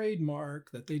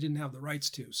trademark that they didn't have the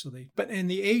rights to. And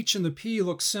the H and the P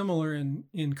look similar in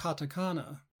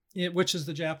katakana, which is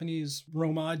the Japanese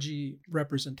Romaji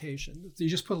representation. You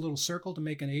just put a little circle to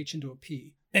make an H into a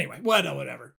P. Anyway,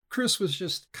 whatever. Chris was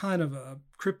just kind of a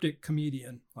cryptic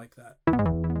comedian like that.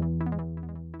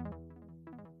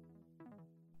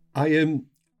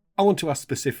 I want to ask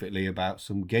specifically about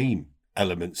some game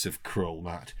elements of Krull,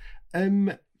 Matt.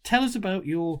 Tell us about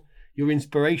your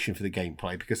inspiration for the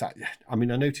gameplay, because I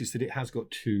noticed that it has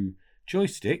got 2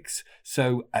 joysticks.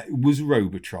 So was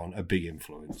Robotron a big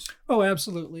influence? Oh,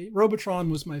 absolutely. Robotron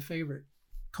was my favorite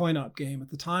coin-op game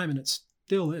at the time, and it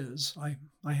still is.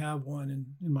 I have one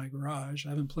in my garage. I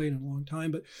haven't played in a long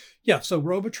time, but yeah. So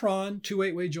Robotron, 2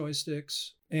 8-way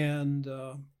joysticks, and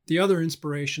the other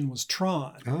inspiration was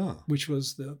Tron, which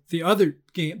was the other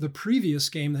game, the previous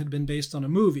game that had been based on a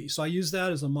movie. So I used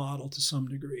that as a model to some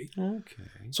degree. Okay.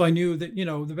 So I knew that,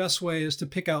 the best way is to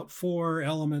pick out 4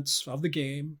 elements of the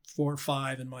game, 4 or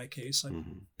 5 in my case. I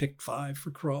picked 5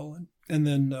 for Krull. And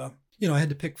then, I had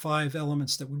to pick 5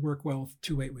 elements that would work well with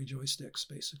 2 8-way joysticks,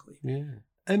 basically. Yeah.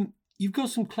 You've got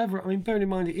some clever, bearing in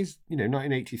mind it is,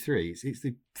 1983. It's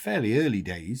the fairly early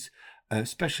days.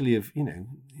 Especially it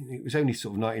was only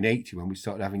sort of 1980 when we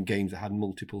started having games that had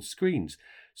multiple screens.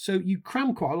 So you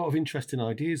cram quite a lot of interesting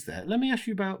ideas there. Let me ask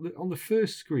you about on the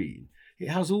first screen, it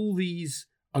has a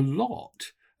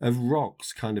lot of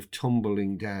rocks kind of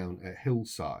tumbling down a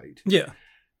hillside. Yeah.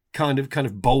 Kind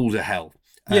of boulder hell.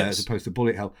 Yes. As opposed to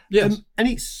bullet hell. Yes. And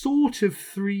it's sort of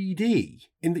 3D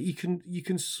in that you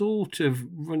can sort of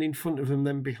run in front of them,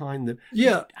 then behind them.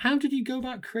 Yeah. How did you go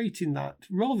about creating that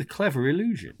rather clever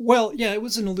illusion? Well, yeah, it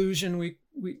was an illusion we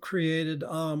created.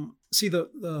 See,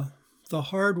 the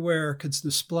hardware could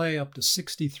display up to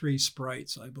 63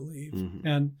 sprites, I believe. Mm-hmm.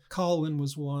 And Colwyn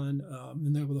was one,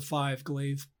 and there were the 5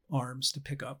 glaive arms to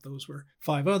pick up. Those were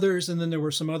 5 others. And then there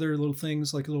were some other little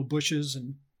things like little bushes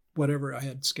and whatever I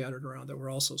had scattered around that were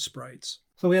also sprites.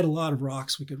 So we had a lot of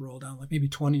rocks we could roll down, like maybe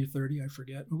 20 or 30, I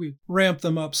forget. We ramped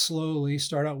them up slowly,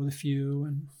 start out with a few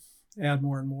and add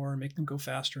more and more, and make them go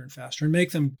faster and faster, and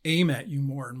make them aim at you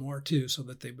more and more too, so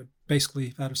that they would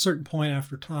basically, at a certain point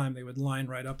after time, they would line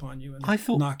right up on you and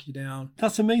knock you down.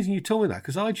 That's amazing you told me that,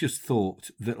 because I just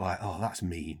thought that that's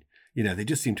mean. They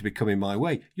just seem to be coming my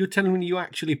way. You're telling me you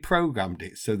actually programmed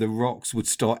it so the rocks would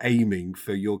start aiming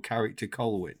for your character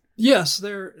Colwyn? Yes,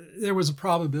 there was a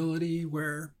probability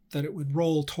that it would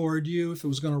roll toward you. If it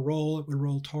was going to roll, it would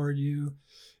roll toward you.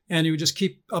 And you would just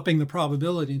keep upping the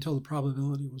probability until the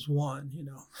probability was 1,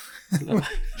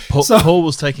 Paul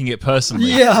was taking it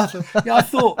personally. Yeah, I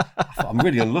thought I'm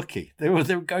really unlucky. They were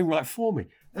going right for me.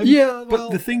 But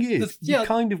the thing is, you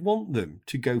kind of want them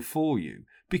to go for you,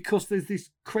 because there's this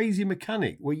crazy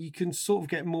mechanic where you can sort of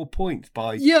get more points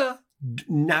by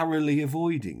narrowly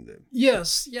avoiding them.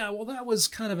 Yes. Yeah. Well, that was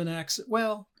kind of an accident.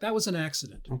 Well, that was an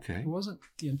accident. Okay. It wasn't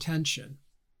the intention.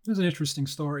 It was an interesting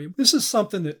story. This is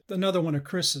something that another one of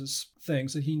Chris's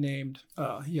things that he named.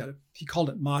 He called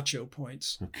it macho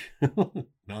points. Okay.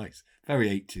 Nice. Very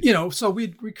 80s. So we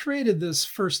created this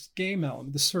first game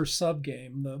element, this first sub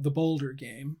game, the boulder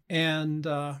game, and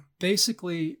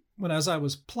basically, as I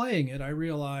was playing it, I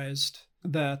realized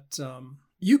that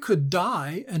you could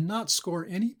die and not score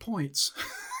any points.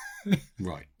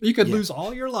 Right. You could lose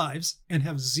all your lives and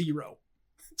have 0.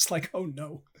 It's like, oh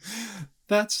no,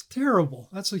 that's terrible.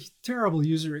 That's a terrible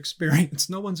user experience.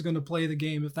 No one's going to play the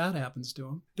game if that happens to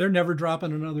them. They're never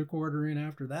dropping another quarter in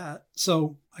after that.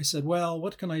 So I said, well,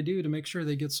 what can I do to make sure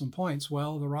they get some points?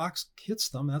 Well, the rocks hits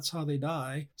them. That's how they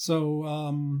die. So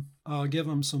I'll give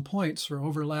them some points for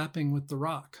overlapping with the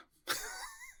rock.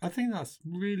 I think that's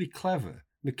really clever.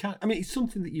 It's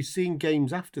something that you see in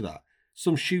games after that.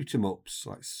 some shoot 'em ups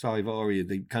like Cyvaria,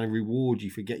 they kind of reward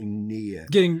you for getting near.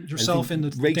 Getting yourself And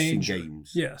into racing danger.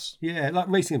 games. Yes. Yeah, like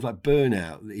racing games like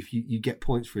Burnout, if you get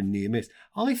points for a near miss.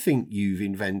 I think you've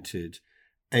invented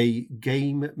a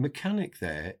game mechanic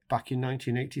there back in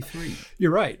 1983.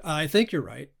 You're right. I think you're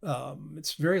right.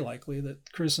 It's very likely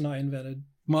that Chris and I invented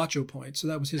Macho Point, so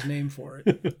that was his name for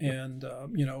it. And,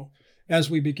 as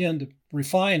we begin to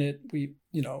refine it,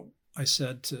 I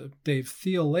said to Dave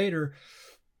Thiel later,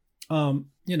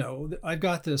 I've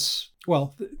got this.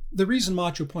 Well, the reason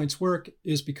Macho Points work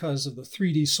is because of the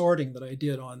 3D sorting that I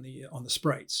did on the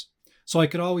sprites. So I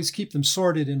could always keep them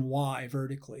sorted in Y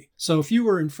vertically. So if you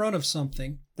were in front of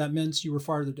something, that meant you were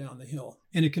farther down the hill.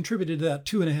 And it contributed to that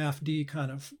 2.5D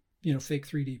kind of, fake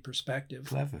 3D perspective.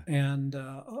 Clever. And,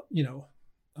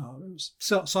 it was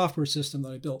a software system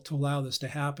that I built to allow this to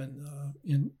happen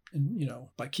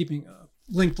by keeping a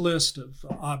linked list of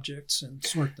objects and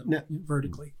sort them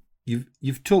vertically.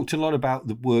 You've talked a lot about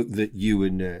the work that you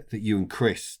and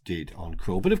Chris did on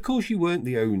Crawl, but of course you weren't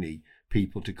the only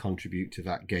people to contribute to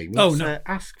that game. Let's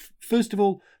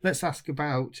ask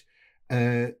about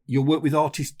your work with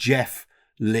artist Jeff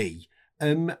Lee.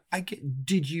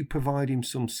 Did you provide him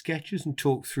some sketches and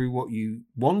talk through what you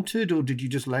wanted, or did you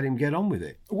just let him get on with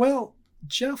it? Well,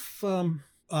 Jeff,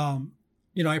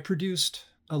 I produced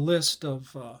a list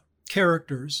of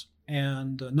characters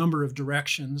and a number of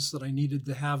directions that I needed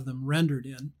to have them rendered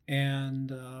in,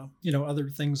 and other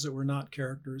things that were not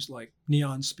characters like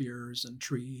neon spears and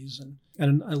trees,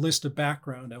 and a list of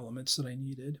background elements that I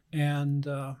needed. And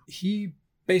he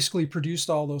basically produced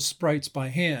all those sprites by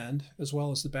hand, as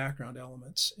well as the background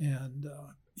elements. And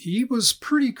he was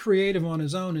pretty creative on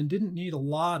his own and didn't need a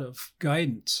lot of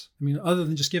guidance. I mean, other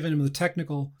than just giving him the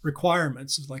technical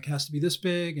requirements of like, has to be this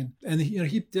big. And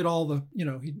he did all the,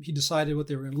 he decided what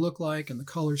they were going to look like and the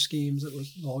color schemes it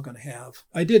was all going to have.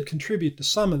 I did contribute to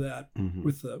some of that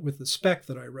with the spec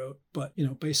that I wrote, but,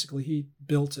 basically he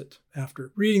built it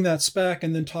after reading that spec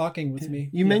and then talking with me.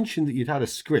 You mentioned that you'd had a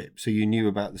script, so you knew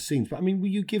about the scenes, but I mean, were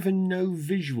you given no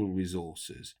visual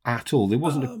resources at all? There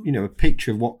wasn't a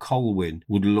picture of what Colwyn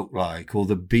would look like, or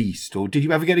the Beast, or did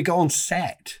you ever get to go on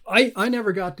set? I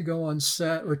never got to go on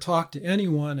set or talk to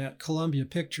anyone at Columbia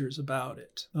Pictures about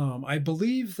it. I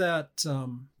believe that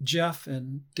Jeff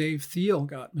and Dave Thiel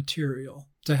got material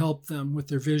to help them with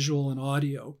their visual and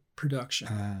audio production.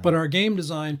 But our game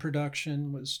design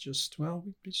production was just,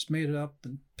 we just made it up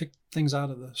and picked things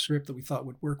out of the script that we thought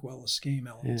would work well as game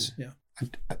elements. Yeah.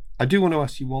 I do want to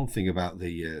ask you one thing about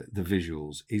the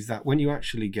visuals, is that when you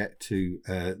actually get to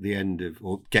the end of,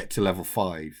 or get to level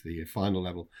 5, the final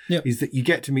level, is that you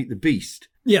get to meet the Beast.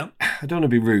 Yeah. I don't want to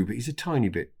be rude, but he's a tiny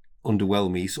bit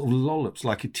underwhelming. He sort of lollops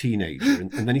like a teenager,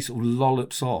 and then he sort of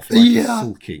lollops off like he's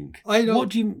sulking.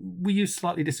 Were you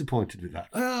slightly disappointed with that?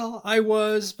 Well, I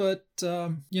was, but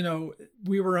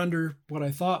we were under what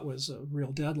I thought was a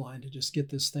real deadline to just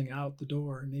get this thing out the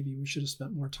door, and maybe we should have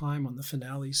spent more time on the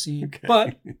finale scene. Okay.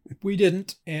 But we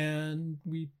didn't, and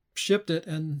we shipped it,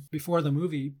 and before the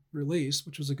movie released,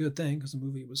 which was a good thing because the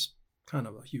movie was kind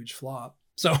of a huge flop.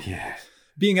 So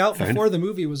being out before the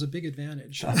movie was a big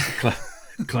advantage.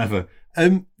 Clever.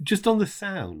 Just on the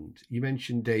sound, you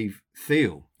mentioned Dave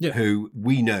Thiel, who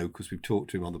we know because we've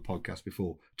talked to him on the podcast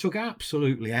before, took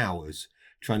absolutely hours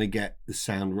trying to get the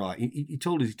sound right. He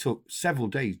told us he took several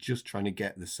days just trying to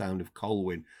get the sound of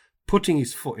Colwyn putting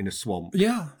his foot in a swamp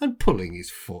and pulling his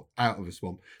foot out of a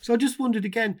swamp. So I just wondered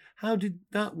again, how did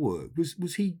that work?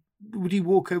 Would he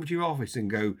walk over to your office and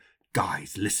go,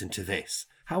 guys, listen to this?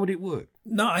 How would it work?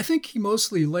 No, I think he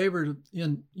mostly labored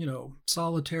in,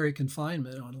 solitary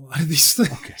confinement on a lot of these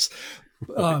things.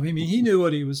 Okay. He knew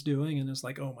what he was doing, and it's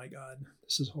like, oh my God,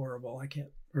 this is horrible. I can't.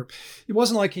 Or it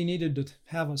wasn't like he needed to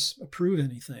have us approve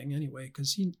anything anyway,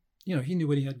 because he knew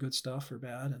what he had good stuff or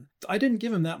bad, and I didn't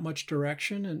give him that much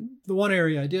direction. And the one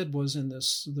area I did was in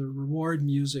the reward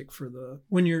music for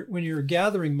when you're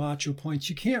gathering Macho Points,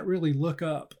 you can't really look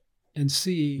up and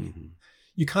see. Mm-hmm.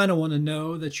 You kind of want to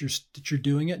know that you're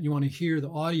doing it. And you want to hear the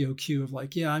audio cue of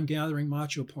like, I'm gathering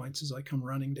Macho Points as I come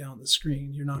running down the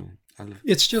screen. You're not.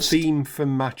 It's just theme for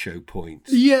Macho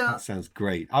Points. Yeah, that sounds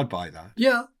great. I'd buy that.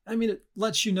 Yeah, it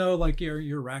lets you know like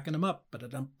you're racking them up.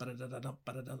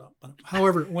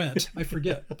 However it went, I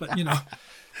forget. But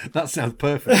that sounds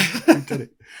perfect. You've done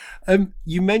it.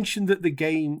 You mentioned that the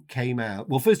game came out.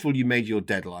 Well, first of all, you made your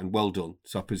deadline. Well done.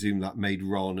 So I presume that made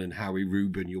Ron and Howie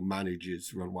Rubin, your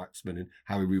managers, Ron Waxman and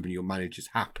Howie Rubin, your managers,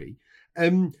 happy.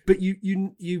 But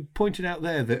you pointed out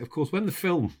there that, of course, when the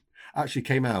film actually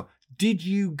came out, did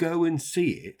you go and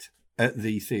see it at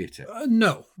the theatre?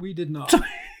 No, we did not.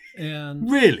 And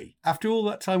Really? After all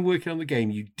that time working on the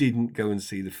game, you didn't go and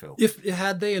see the film? if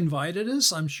had they invited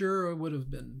us, I'm sure I would have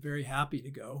been very happy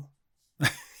to go.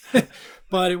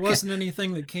 But it wasn't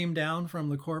anything that came down from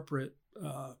the corporate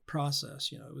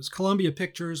process. It was Columbia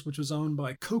Pictures, which was owned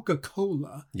by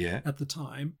Coca-Cola at the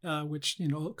time, which,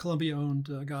 Columbia owned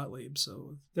Gottlieb.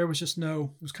 So there was just it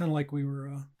was kind of like we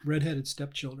were redheaded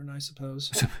stepchildren, I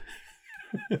suppose.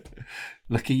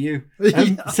 Lucky you.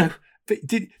 Yeah.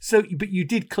 But you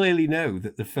did clearly know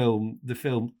that the film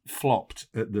flopped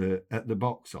at the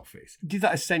box office. Did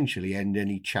that essentially end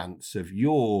any chance of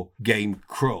your game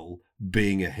Krull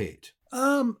being a hit?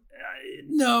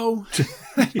 No,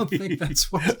 I don't think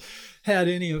that's what had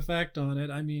any effect on it.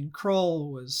 I mean,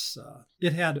 Krull was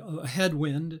it had a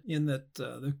headwind in that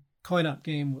the coin-op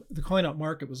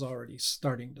market was already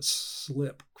starting to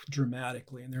slip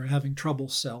dramatically, and they were having trouble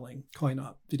selling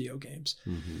coin-op video games.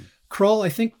 Mm-hmm. Krull, I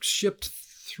think, shipped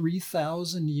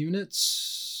 3,000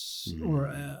 units,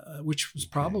 which was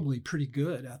probably pretty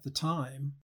good at the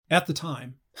time.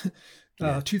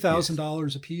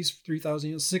 $2,000 a piece, 3,000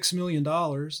 units, $6 million.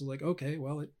 Like, okay,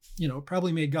 well, it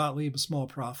probably made Gottlieb a small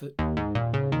profit.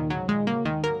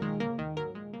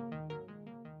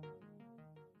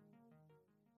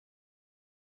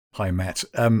 Hi, Matt.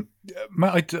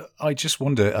 Matt, I just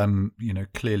wonder,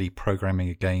 clearly programming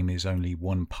a game is only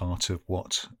one part of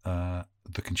what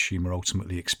the consumer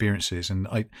ultimately experiences. And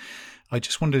I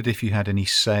just wondered if you had any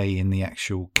say in the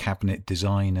actual cabinet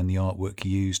design and the artwork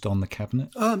used on the cabinet.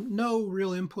 No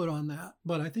real input on that,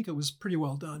 but I think it was pretty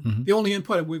well done. Mm-hmm. The only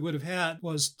input we would have had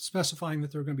was specifying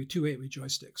that there were going to be 2 8-way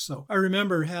joysticks. So I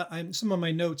remember some of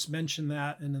my notes mentioned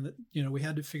that, and that we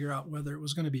had to figure out whether it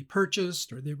was going to be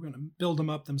purchased or they were going to build them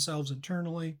up themselves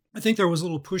internally. I think there was a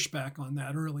little pushback on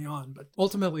that early on, but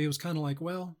ultimately it was kind of like,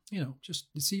 well,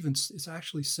 it's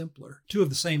actually simpler. 2 of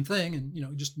the same thing, and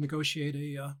just negotiate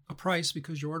a price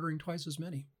because you're ordering twice as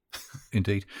many.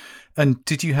 Indeed. And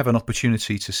did you have an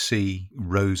opportunity to see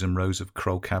rows and rows of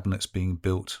Krull cabinets being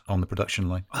built on the production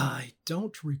line? I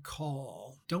don't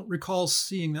recall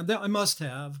seeing that. I must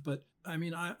have, but I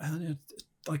mean,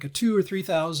 like a 2,000 or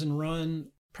 3,000 run,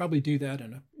 probably do that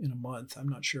in a month. I'm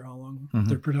not sure how long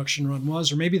their production run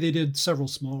was, or maybe they did several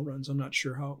small runs. I'm not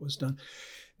sure how it was done.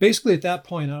 Basically, at that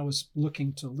point, I was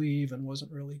looking to leave and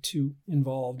wasn't really too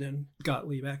involved in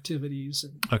Gottlieb activities.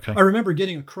 And okay. I remember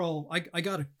getting a Krull. I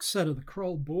got a set of the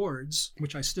Krull boards,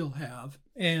 which I still have,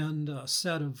 and a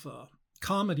set of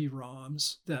comedy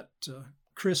ROMs that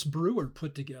Chris Brewer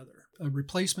put together. A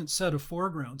replacement set of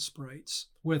foreground sprites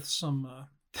with some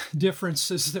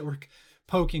differences that were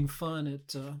poking fun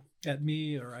at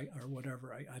me or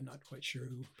whatever. I'm not quite sure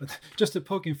who, but just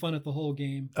poking fun at the whole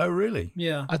game. Oh, really?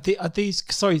 Yeah. Are these?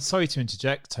 Sorry to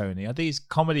interject, Tony. Are these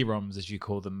comedy ROMs, as you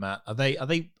call them, Matt?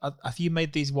 Have you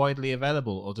made these widely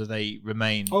available, or do they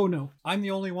remain? Oh no, I'm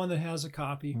the only one that has a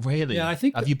copy. Really? Yeah, I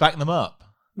think. Have you backed them up?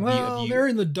 Well, they're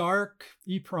in the dark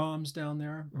EPROMs down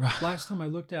there. Right. Last time I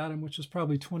looked at them, which was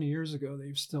probably 20 years ago,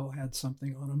 they've still had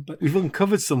something on them. But we've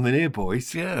uncovered something here,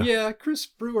 boys. Yeah, Chris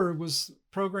Brewer was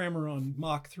programmer on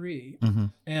Mach 3,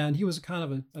 and he was kind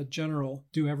of a general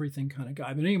do-everything kind of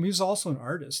guy. But anyway, he was also an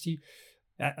artist. He,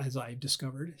 as I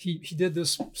discovered, he did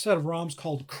this set of ROMs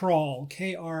called Krull,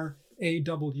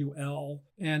 KRAWL,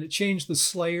 and it changed the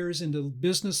Slayers into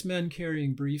businessmen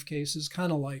carrying briefcases,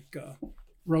 kind of like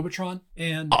Robotron.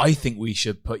 And I think we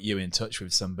should put you in touch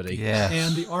with somebody. Yeah.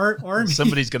 And the army.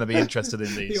 Somebody's going to be interested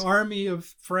in these. The army of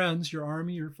friends, your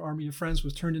army of friends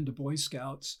was turned into Boy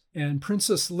Scouts, and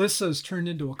Princess Lissa's turned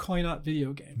into a coin-op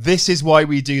video game. This is why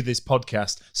we do this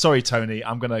podcast. Sorry, Tony,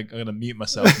 I'm gonna mute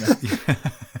myself now.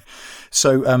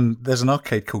 So there's an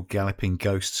arcade called Galloping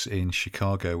Ghosts in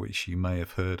Chicago, which you may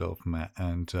have heard of, Matt.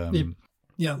 And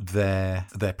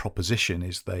their proposition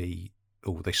is they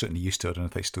certainly used to, I don't know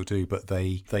if they still do, but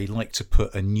they like to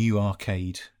put a new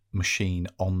arcade machine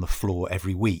on the floor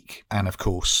every week. And of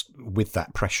course, with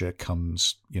that pressure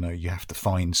comes, you have to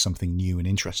find something new and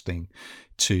interesting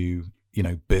to,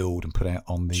 build and put out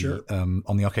on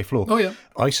the arcade floor. Oh, yeah.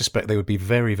 I suspect they would be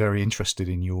very, very interested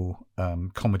in your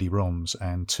comedy ROMs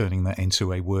and turning that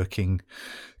into a working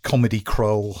comedy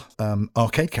Krull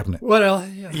arcade cabinet. Well,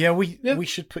 we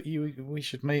should put you. We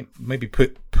should maybe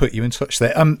put you in touch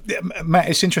there. Matt,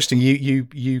 it's interesting.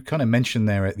 You kind of mentioned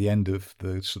there at the end of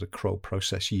the sort of Krull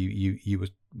process. You were.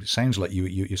 It sounds like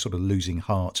you're sort of losing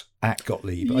heart at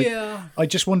Gottlieb. Yeah. I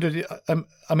just wondered.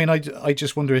 I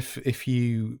just wonder if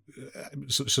you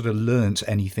sort of learnt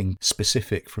anything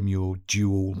specific from your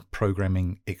dual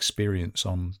programming experience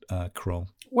on Krull.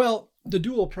 Well, the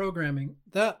dual programming,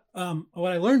 that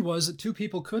what I learned was that 2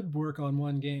 people could work on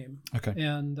one game. Okay.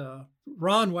 And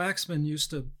Ron Waxman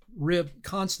used to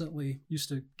constantly used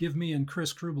to give me and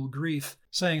Chris Krubel grief,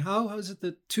 saying, how is it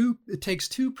that it takes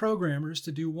two programmers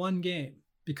to do one game?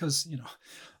 Because,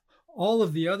 all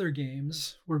of the other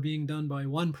games were being done by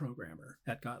one programmer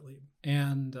at Gottlieb.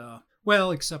 And,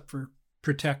 except for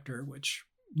Protector, which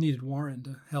needed Warren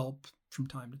to help from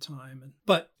time to time.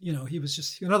 But he was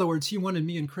just, in other words, he wanted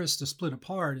me and Chris to split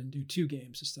apart and do two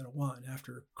games instead of one.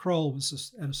 After Kroll was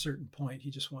just at a certain point,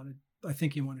 I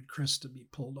think he wanted Chris to be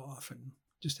pulled off and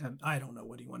just have, I don't know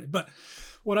what he wanted. But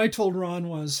what I told Ron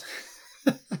was,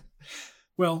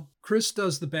 well, Chris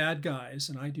does the bad guys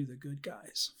and I do the good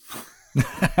guys.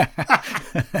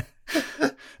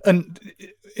 And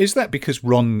is that because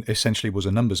Ron essentially was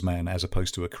a numbers man as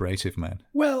opposed to a creative man?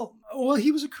 Well,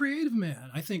 he was a creative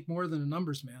man, I think, more than a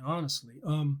numbers man, honestly.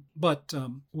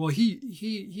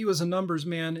 He was a numbers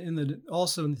man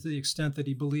also to the extent that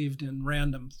he believed in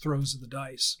random throws of the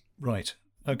dice. Right.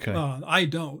 Okay. I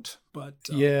don't, but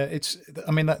that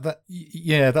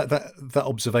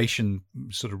observation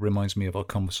sort of reminds me of our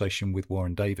conversation with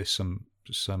Warren Davis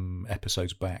some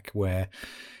episodes back, where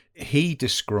he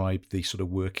described the sort of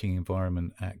working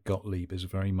environment at Gottlieb as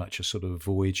very much a sort of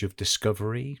voyage of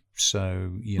discovery.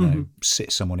 So,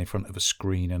 sit someone in front of a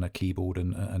screen and a keyboard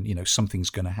and something's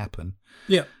going to happen.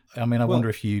 Yeah. I mean, I wonder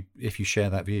if you share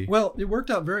that view. Well, it worked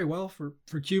out very well for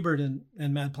Q*bert and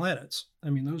Mad Planets. I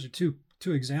mean, those are two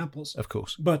examples. Of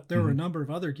course. But there were a number of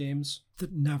other games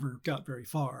that never got very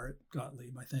far at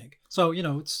Gottlieb, I think. So,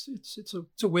 it's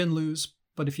a win-lose.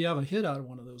 But if you have a hit out of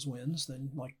one of those wins,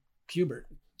 then like Q*bert,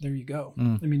 there you go.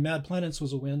 I mean, Mad Planets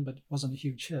was a win, but it wasn't a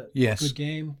huge hit. Yes. Good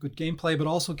game, good gameplay, but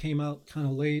also came out kind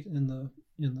of late in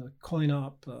the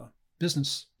coin-op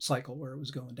business cycle where it was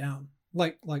going down,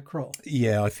 like Kroll.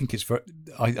 Yeah, I think it's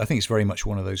very much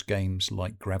one of those games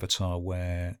like Gravatar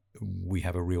where we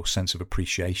have a real sense of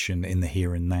appreciation in the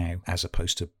here and now, as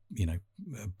opposed to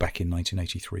back in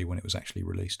 1983 when it was actually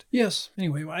released. Yes.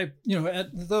 Anyway,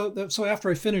 so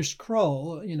after I finished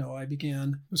Kroll, I began.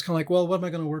 It was kind of like, well, what am I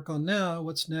going to work on now?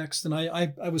 What's next? And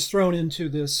I was thrown into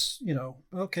this,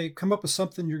 okay, come up with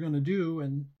something you're going to do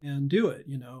and do it,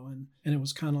 and it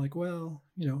was kind of like, well,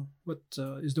 what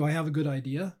do I have a good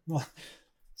idea? Well,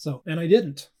 and I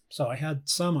didn't. So I had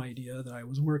some idea that I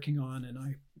was working on, and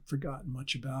I forgotten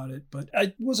much about it, but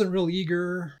I wasn't real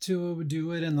eager to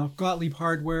do it, and the Gottlieb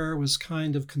hardware was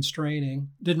kind of constraining.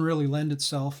 Didn't really lend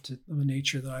itself to the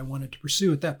nature that I wanted to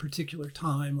pursue at that particular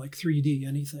time, like 3D,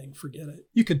 anything, forget it.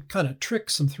 You could kind of trick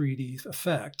some 3D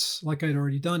effects, like I'd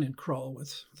already done in Kroll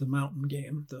with the mountain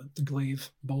game, the Glaive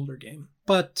boulder game.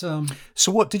 But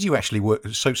so what did you actually work?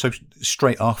 So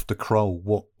straight after Kroll,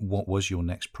 what was your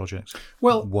next project?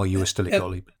 Well, while you were still at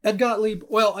Gottlieb. At Gottlieb,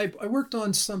 well, I worked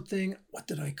on something. What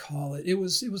did I call it? It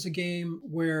was a game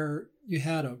where you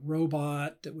had a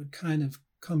robot that would kind of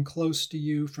come close to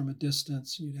you from a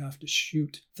distance, and you'd have to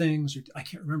shoot things. I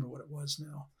can't remember what it was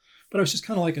now. But it was just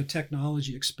kind of like a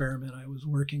technology experiment I was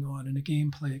working on, and a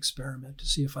gameplay experiment to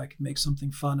see if I could make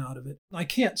something fun out of it. I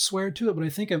can't swear to it, but I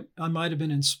think I might have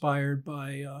been inspired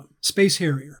by Space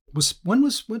Harrier. When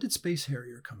did Space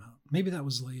Harrier come out? Maybe that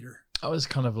was later. I was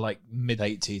kind of like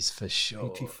mid-80s for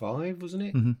sure. 85, wasn't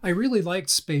it? Mm-hmm. I really liked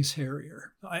Space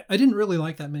Harrier. I didn't really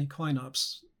like that many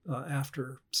coin-ops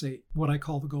after, say, what I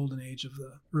call the golden age of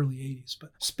the early 80s. But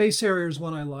Space Harrier is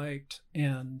one I liked,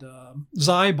 and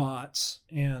Zybots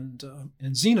and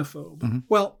Xenophobe. Mm-hmm.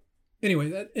 Well,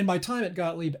 anyway, in my time at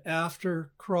Gottlieb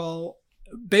after Kroll,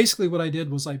 basically what I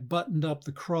did was I buttoned up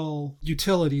the Kroll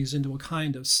utilities into a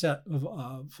kind of set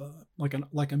of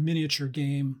like a miniature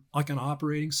game, like an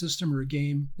operating system or a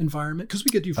game environment, because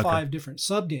we could do 5 different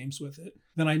sub-games with it.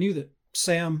 Then I knew that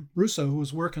Sam Russo, who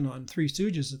was working on Three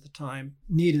Stooges at the time,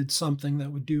 needed something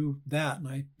that would do that. And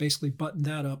I basically buttoned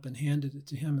that up and handed it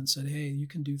to him and said, hey, you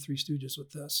can do Three Stooges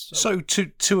with this. So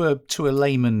to a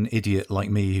layman idiot like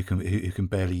me who can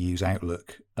barely use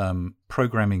Outlook,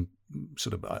 programming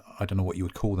sort of, I don't know what you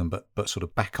would call them, but sort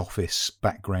of back office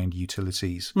background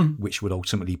utilities, which would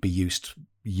ultimately be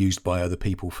used by other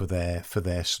people for their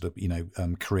sort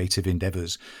of, creative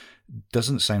endeavors,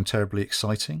 doesn't sound terribly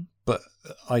exciting. But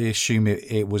I assume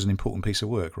it was an important piece of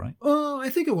work, right? I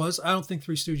think it was. I don't think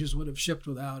Three Stooges would have shipped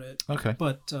without it. Okay.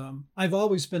 But I've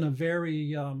always been a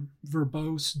very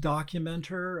verbose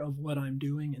documenter of what I'm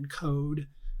doing in code,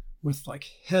 with like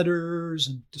headers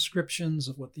and descriptions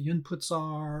of what the inputs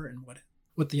are and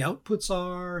what the outputs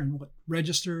are and what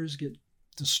registers get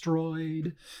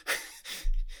destroyed.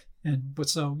 In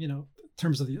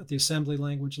terms of the assembly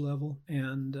language level,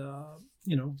 and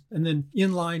and then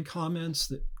inline comments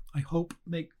that I hope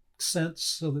make sense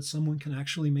so that someone can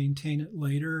actually maintain it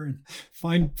later and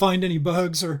find any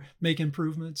bugs or make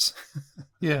improvements.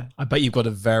 Yeah. I bet you've got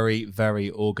a very, very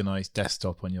organized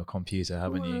desktop on your computer,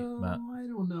 haven't you, Matt? I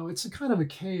don't know. It's a kind of a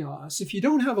chaos. If you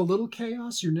don't have a little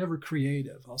chaos, you're never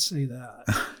creative. I'll say that.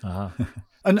 Uh-huh.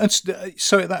 And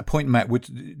so at that point, Matt,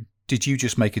 did you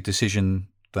just make a decision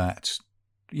that,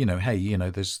 hey,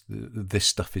 there's this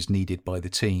stuff is needed by the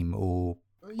team, or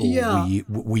yeah,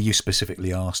 were you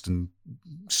specifically asked and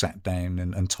sat down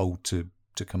and told to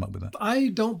come up with that? I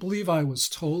don't believe I was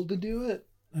told to do it.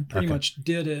 I pretty much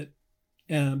did it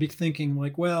and be thinking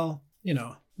like, well,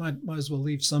 might as well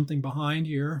leave something behind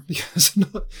here because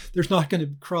there's not going to,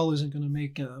 Krull isn't going to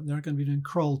make, they're not going to be doing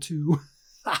Krull 2.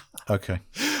 Okay.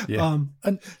 Yeah.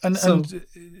 And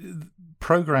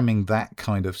programming that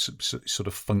kind of sort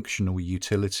of functional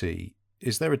utility,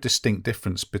 is there a distinct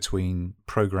difference between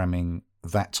programming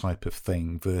that type of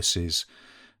thing versus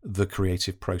the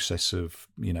creative process of,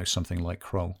 something like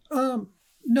Krull?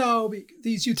 No,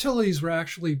 these utilities were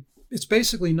actually, it's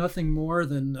basically nothing more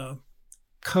than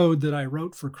code that I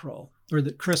wrote for Krull, or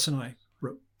that Chris and I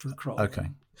wrote for Krull. Okay.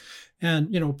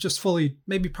 And, just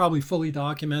probably fully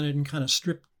documented and kind of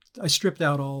I stripped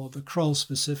out all of the Krull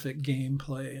specific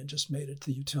gameplay and just made it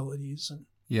to utilities. And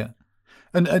yeah.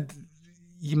 And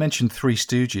you mentioned Three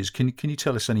Stooges. Can you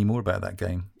tell us any more about that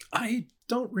game? I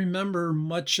don't remember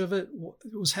much of it.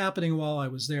 It was happening while I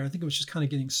was there. I think it was just kind of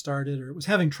getting started, or it was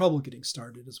having trouble getting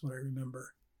started is what I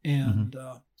remember. And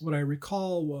what I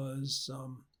recall was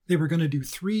they were going to do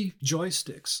 3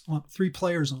 joysticks, 3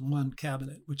 players on one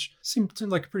cabinet, which seemed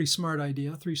like a pretty smart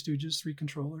idea. 3 Stooges, 3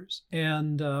 controllers.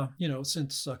 And,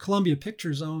 since Columbia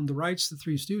Pictures owned the rights to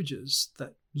 3 Stooges,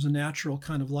 that was a natural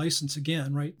kind of license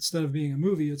again, right? Instead of being a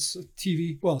movie, it's a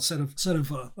TV, well, a set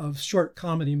of short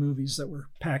comedy movies that were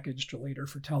packaged later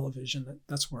for television.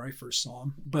 That's where I first saw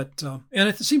them. But, and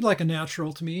it seemed like a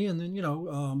natural to me. And then,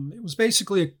 it was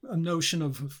basically a notion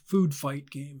of a food fight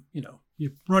game,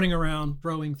 you're running around,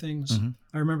 throwing things. Mm-hmm.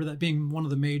 I remember that being one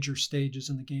of the major stages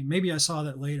in the game. Maybe I saw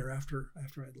that later after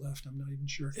I'd left. I'm not even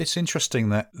sure. It's interesting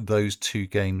that those 2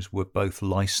 games were both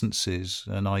licenses,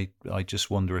 and I just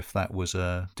wonder if that was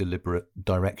a deliberate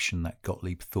direction that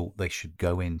Gottlieb thought they should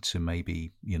go in to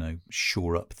maybe,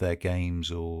 shore up their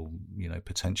games or,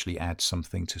 potentially add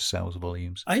something to sales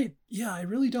volumes. I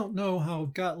really don't know how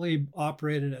Gottlieb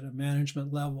operated at a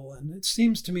management level, and it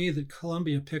seems to me that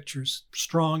Columbia Pictures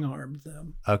strong-armed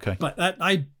them. Okay. But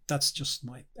that's just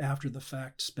my after the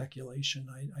fact speculation.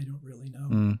 I don't really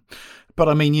know. But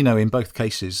I mean, in both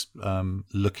cases,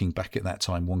 looking back at that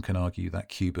time, one can argue that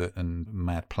Qbert and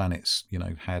Mad Planets,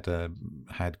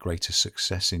 had greater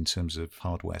success in terms of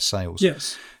hardware sales.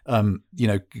 Yes.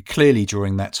 Clearly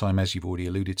during that time, as you've already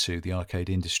alluded to, the arcade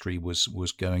industry was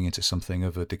going into something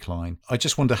of a decline. I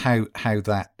just wonder how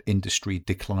that industry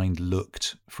decline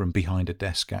looked from behind a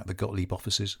desk at the Gottlieb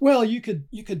offices. Well, you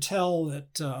could tell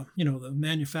that the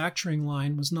manufacturing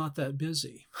line was not that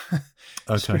busy.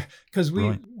 Okay. Because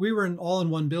we were all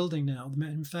in one building now. The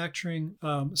manufacturing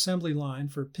assembly line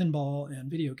for pinball and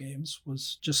video games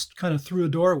was just kind of through a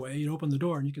doorway. You'd open the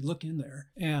door and you could look in there,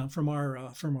 and from our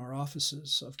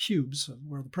offices of cubes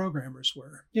where the programmers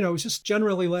were. It was just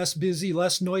generally less busy,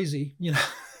 less noisy.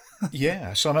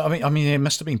 Yeah, so I mean, it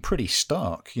must have been pretty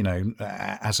stark,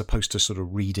 as opposed to sort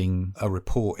of reading a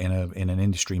report in an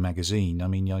industry magazine. I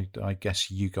mean, I guess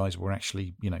you guys were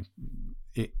actually,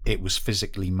 it was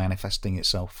physically manifesting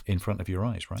itself in front of your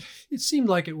eyes, right? It seemed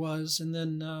like it was, and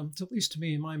then at least to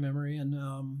me, in my memory, and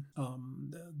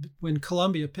when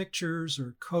Columbia Pictures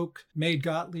or Coke made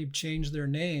Gottlieb change their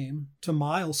name to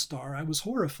Milestar, I was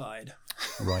horrified.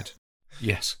 Right.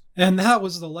 Yes. And that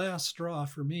was the last straw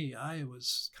for me. I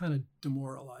was kind of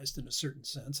demoralized in a certain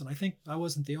sense, and I think I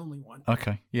wasn't the only one.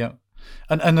 Okay, yeah.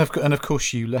 And of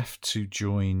course you left to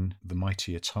join the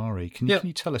mighty Atari. Can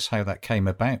you tell us how that came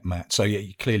about, Matt? So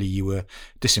clearly you were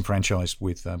disenfranchised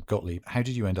with Gottlieb. How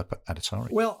did you end up at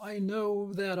Atari? Well, I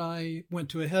know that I went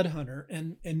to a headhunter,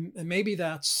 and maybe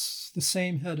that's the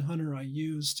same headhunter I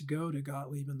used to go to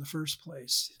Gottlieb in the first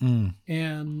place.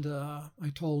 And I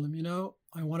told him,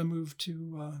 I want to move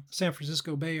to San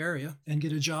Francisco Bay Area and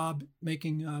get a job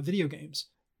making video games,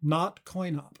 not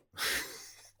coin-op.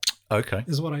 Okay.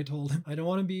 Is what I told him. I don't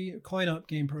want to be a coin-op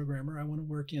game programmer. I want to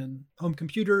work in home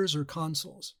computers or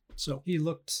consoles. So he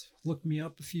looked me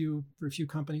up for a few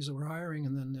companies that were hiring,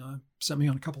 and then sent me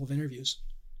on a couple of interviews.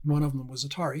 One of them was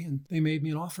Atari, and they made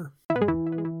me an offer.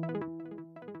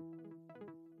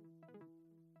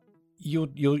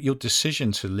 Your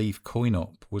decision to leave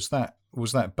coin-op, was that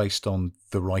based on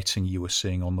the writing you were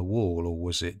seeing on the wall, or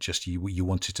was it just you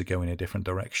wanted to go in a different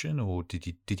direction, or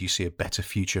did you see a better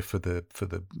future for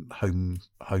the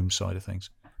home side of things?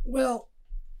 Well,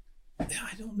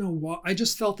 I don't know why. I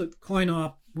just felt that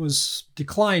coin-op was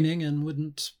declining and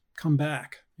wouldn't come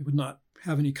back. It would not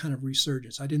have any kind of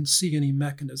resurgence. I didn't see any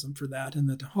mechanism for that, and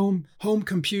that the home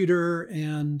computer,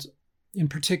 and in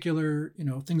particular,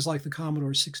 things like the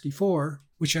Commodore 64,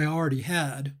 which I already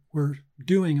had, were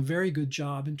doing a very good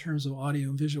job in terms of audio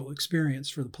and visual experience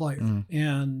for the player,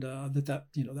 and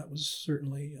that was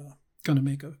certainly going to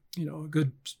make a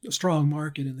strong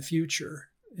market in the future,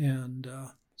 and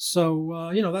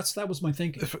so that was my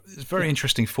thinking. It's very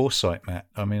interesting foresight, Matt.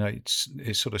 I mean,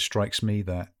 it sort of strikes me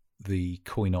that the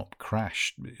coin-op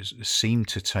crash seemed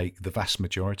to take the vast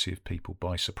majority of people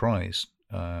by surprise.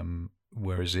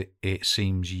 Whereas it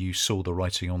seems you saw the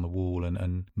writing on the wall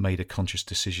and made a conscious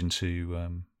decision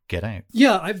to get out.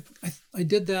 Yeah, I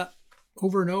did that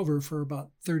over and over for about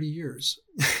 30 years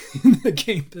in the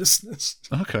game business.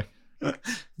 Okay.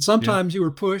 Sometimes you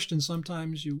were pushed, and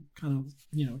sometimes you kind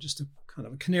of, just a kind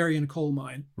of a canary in a coal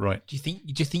mine. Right. Do you think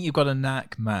you've got a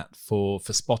knack, Matt, for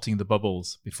spotting the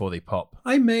bubbles before they pop?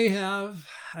 I may have.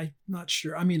 I'm not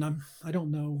sure. I mean, I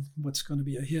don't know what's going to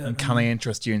be a hit. And can I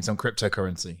interest you in some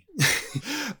cryptocurrency?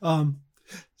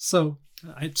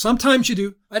 Sometimes you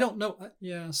do. I don't know.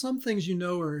 Yeah, some things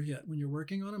are a hit when you're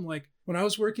working on them. Like when I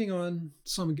was working on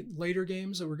some later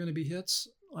games that were going to be hits,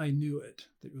 I knew it.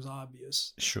 It was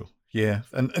obvious. Sure. Yeah.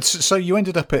 And so you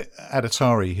ended up at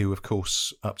Atari, who, of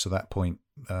course, up to that point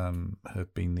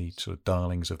had been the sort of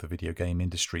darlings of the video game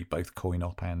industry, both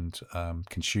coin-op and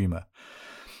consumer.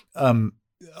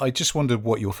 I just wondered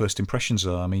what your first impressions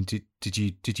are. I mean, did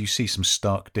you see some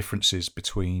stark differences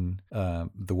between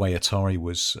the way Atari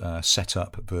was set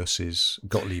up versus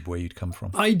Gottlieb, where you'd come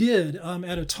from? I did.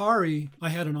 At Atari, I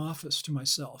had an office to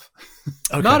myself.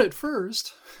 Okay. Not at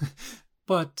first,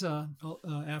 but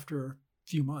after a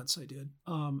few months, I did.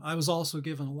 I was also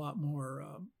given a lot more.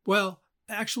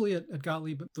 Actually, at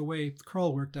Gottlieb, the way the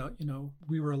crawl worked out,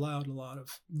 we were allowed a lot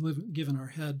of given our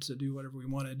head to do whatever we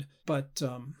wanted, but.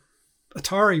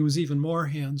 Atari was even more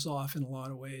hands-off in a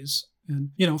lot of ways. And,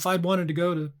 if I'd wanted to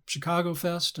go to Chicago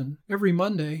Fest and every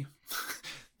Monday,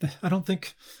 I don't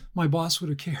think my boss would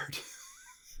have cared.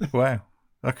 Wow.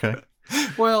 Okay.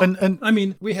 Well, and I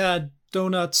mean, we had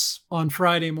donuts on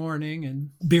Friday morning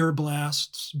and beer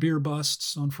busts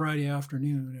on Friday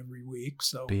afternoon every week.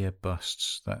 So beer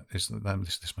busts. This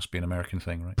must be an American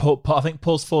thing, right? Paul, I think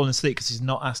Paul's fallen asleep because he's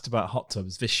not asked about hot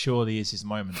tubs. This surely is his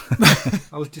moment.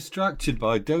 I was distracted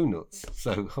by donuts,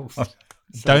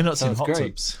 donuts and hot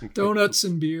tubs. Donuts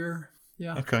and beer.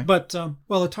 Yeah. Okay. But,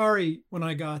 Atari, when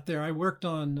I got there, I worked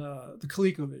on the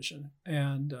ColecoVision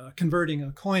and converting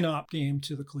a coin-op game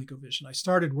to the ColecoVision. I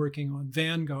started working on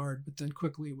Vanguard, but then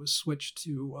quickly was switched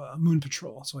to Moon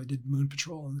Patrol. So I did Moon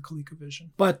Patrol on the ColecoVision.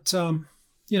 But,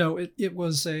 it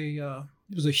was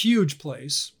a huge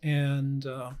place, and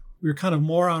we were kind of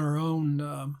more on our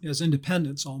own as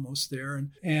independents almost there.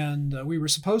 And we were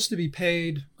supposed to be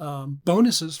paid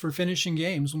bonuses for finishing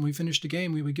games. When we finished a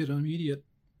game, we would get an immediate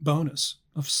bonus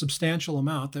of substantial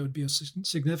amount that would be a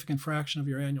significant fraction of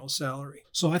your annual salary.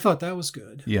 So I thought that was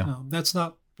good. Yeah. That's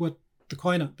not what the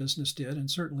coin-op business did,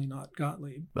 and certainly not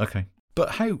Gottlieb. Okay.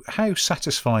 But how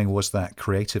satisfying was that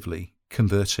creatively,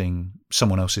 converting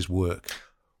someone else's work?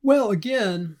 Well,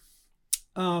 again,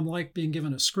 like being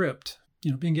given a script,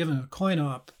 being given a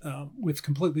coin-op with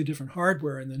completely different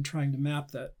hardware and then trying to map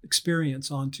that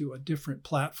experience onto a different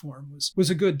platform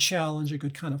was a good challenge, a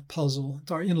good kind of puzzle.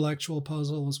 It's our intellectual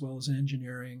puzzle as well as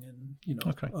engineering. And,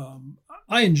 Okay.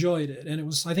 I enjoyed it. And it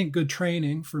was, I think, good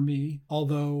training for me,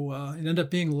 although it ended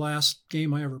up being the last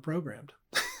game I ever programmed.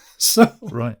 So,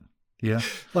 right. Yeah.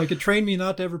 Like it trained me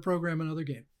not to ever program another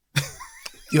game.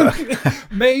 Yeah.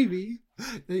 Maybe.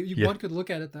 Yeah. One could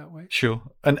look at it that way. Sure.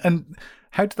 And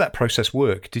how did that process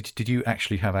work? Did you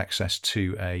actually have access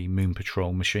to a Moon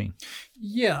Patrol machine?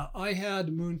 Yeah, I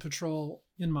had Moon Patrol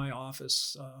in my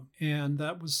office, and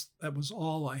that was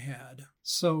all I had.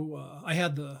 So I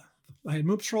had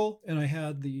Moon Patrol, and I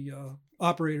had the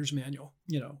operator's manual,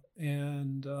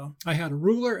 and I had a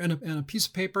ruler and a piece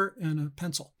of paper and a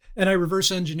pencil, and I reverse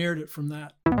engineered it from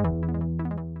that.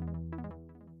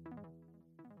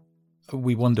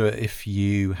 We wonder if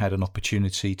you had an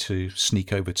opportunity to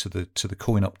sneak over to the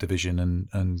coin-op division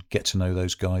and get to know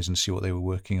those guys and see what they were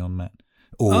working on, Matt,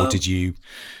 or did you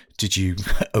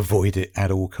avoid it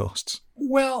at all costs?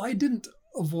 Well, I didn't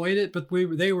avoid it, but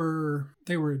they were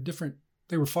different.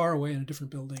 They were far away in a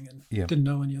different building and didn't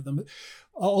know any of them. But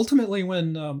ultimately,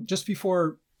 when just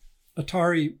before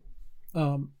Atari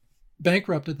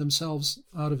bankrupted themselves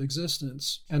out of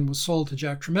existence and was sold to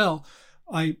Jack Tramiel,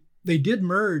 they did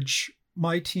merge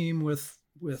my team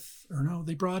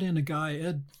they brought in a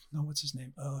guy, what's his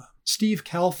name? Steve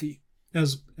Calfee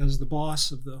as the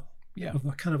boss of the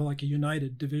kind of like a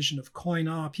united division of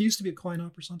CoinOp. He used to be at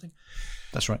CoinOp or something.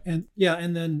 That's right. And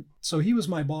then so he was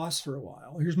my boss for a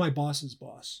while. Here's my boss's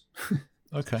boss.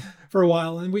 Okay. For a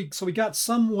while. And we got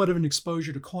somewhat of an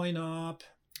exposure to CoinOp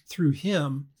through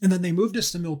him. And then they moved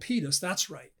us to Milpitas. That's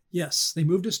right. Yes, they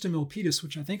moved us to Milpitas,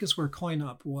 which I think is where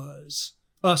CoinOp was.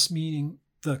 Us meaning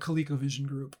the ColecoVision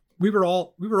group. We were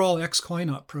all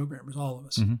ex-CoinOp programmers, all of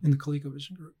us in the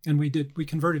ColecoVision group. And we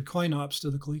converted CoinOps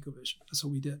to the ColecoVision. That's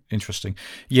what we did. Interesting.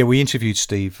 Yeah, we interviewed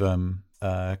Steve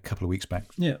a couple of weeks back.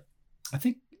 Yeah. I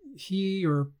think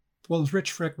it was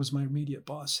Rich Frick was my immediate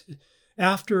boss.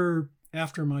 After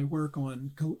my work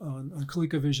on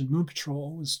ColecoVision Moon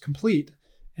Patrol was complete,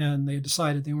 and they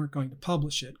decided they weren't going to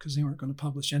publish it because they weren't going to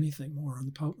publish anything more on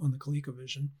the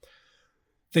ColecoVision,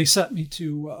 they set me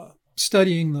to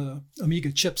studying the Amiga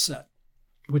chipset,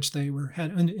 which they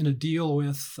had in a deal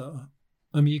with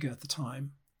Amiga at the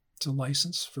time to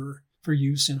license for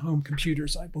use in home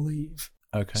computers, I believe.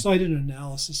 Okay. So I did an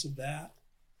analysis of that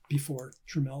before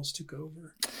Tramiel's took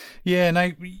over. Yeah.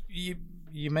 Now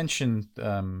you mentioned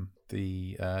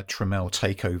the Tramiel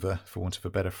takeover, for want of a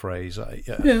better phrase.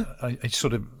 It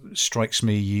sort of strikes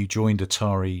me you joined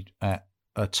Atari at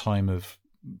a time of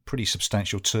pretty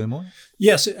substantial turmoil.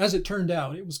 Yes, as it turned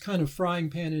out, it was kind of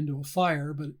frying pan into a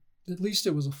fire, but at least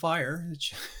it was a fire.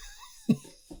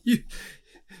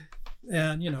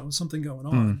 And something going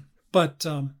on. But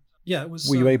it was.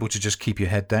 Were you able to just keep your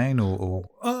head down, or?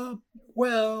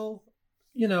 Well,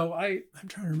 I'm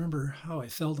trying to remember how I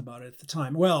felt about it at the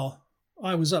time. Well,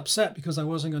 I was upset because I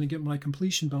wasn't going to get my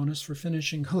completion bonus for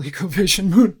finishing ColecoVision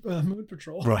Moon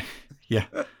Patrol. Right. Yeah.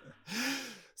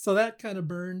 So that kind of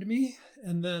burned me.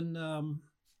 And then, and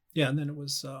then it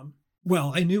was,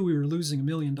 I knew we were losing $1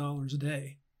 million a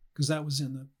day because that was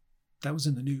in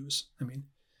the news. I mean,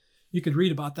 you could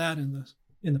read about that in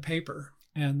the paper.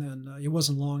 And then it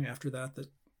wasn't long after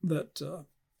that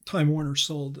Time Warner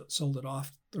sold it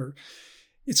off. Or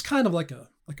it's kind of like a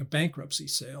bankruptcy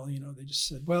sale. They just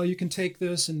said, well, you can take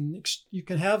this and you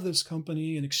can have this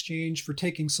company in exchange for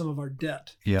taking some of our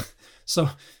debt. Yeah. So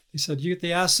they said, you get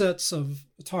the assets of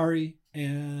Atari,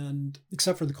 and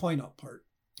except for the CoinOp part,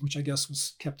 which I guess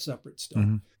was kept separate still.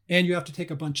 Mm-hmm. And you have to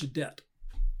take a bunch of debt.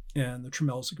 And the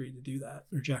Tramiels agreed to do that,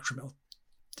 or Jack Tramiel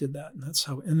did that. And that's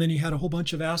how, and then he had a whole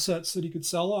bunch of assets that he could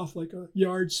sell off, like a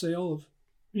yard sale of,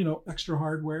 extra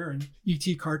hardware and ET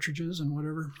cartridges and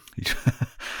whatever.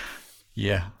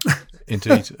 Yeah,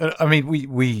 indeed. I mean,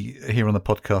 we here on the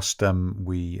podcast,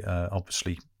 we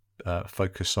obviously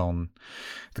focus on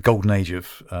the golden age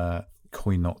of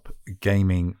CoinOp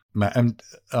gaming. And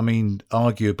I mean,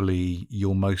 arguably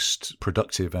your most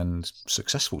productive and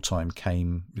successful time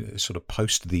came sort of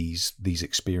post these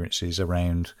experiences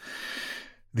around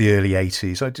the early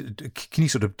 80s. Can you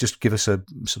sort of just give us a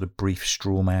sort of brief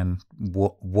straw man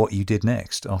what you did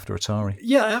next after Atari?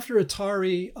 Yeah, after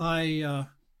Atari, I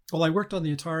worked on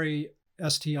the Atari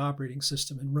ST operating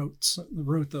system and wrote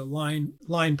the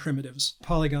line primitives,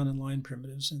 polygon and line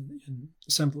primitives in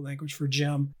assembly language for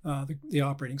GEM, the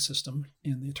operating system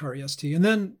in the Atari ST. And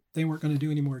then they weren't going to do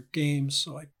any more games,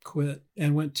 so I quit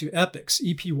and went to Epyx,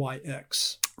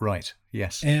 EPYX. Right,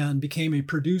 yes. And became a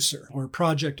producer or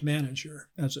project manager,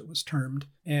 as it was termed.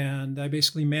 And I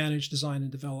basically managed design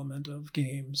and development of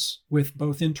games with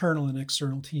both internal and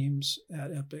external teams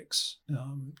at Epyx,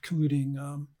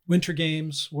 including Winter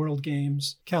Games, World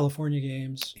Games, California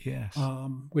Games, yes.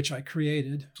 Which I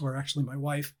created, or actually my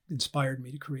wife inspired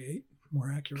me to create, more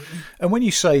accurately. And when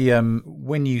you say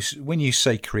when you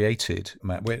say created,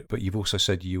 Matt, but you've also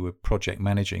said you were project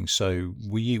managing. So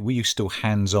were you still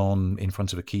hands on in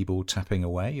front of a keyboard tapping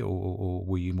away, or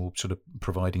were you more sort of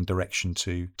providing direction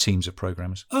to teams of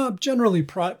programmers? Generally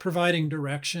providing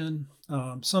direction.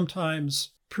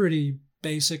 Sometimes pretty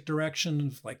basic direction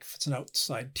of, like, if it's an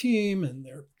outside team and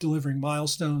they're delivering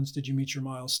milestones, did you meet your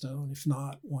milestone? If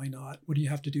not, why not? What do you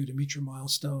have to do to meet your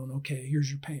milestone? Okay, here's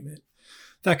your payment.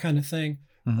 That kind of thing.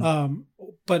 Mm-hmm.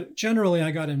 But generally I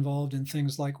got involved in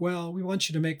things like, well, we want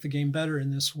you to make the game better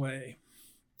in this way,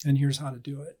 and here's how to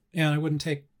do it. And I wouldn't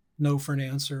take no for an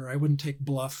answer. I wouldn't take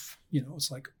bluff.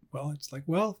 It's like,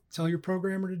 tell your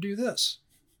programmer to do this.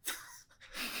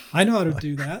 I know how to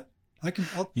do that.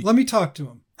 Let me talk to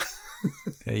him.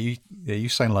 you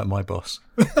sound like my boss.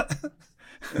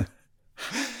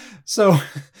 So,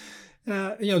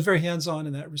 it's very hands-on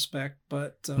in that respect.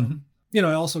 But, I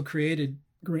also created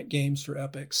great games for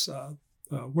Epyx.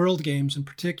 World Games in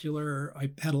particular,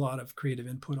 I had a lot of creative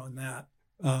input on that,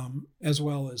 as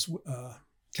well as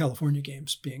California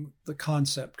Games being the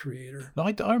concept creator.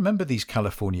 I remember these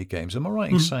California Games. Am I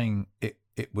right in saying it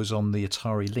was on the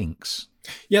Atari Lynx?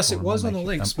 Yes, it was on the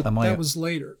Lynx, but that was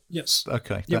later. Yes.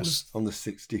 Okay. It was on the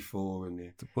 64.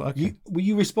 And okay. Were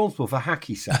you responsible for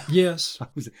Hacky Sack? Yes.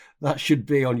 That should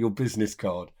be on your business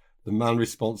card. The man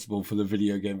responsible for the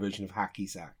video game version of Hacky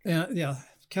Sack. Yeah.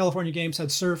 California Games had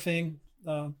surfing,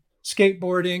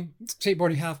 skateboarding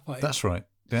half pipe. That's right.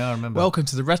 Yeah, I remember. Welcome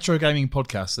to the Retro Gaming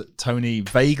Podcast that Tony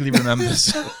vaguely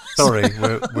remembers. Sorry,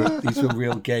 these were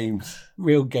real games.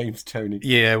 Real games, Tony.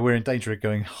 Yeah, we're in danger of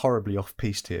going horribly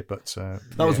off-piste here, but... that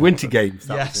was Winter Games.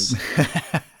 Yes.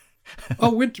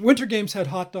 Winter Games had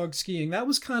hot dog skiing. That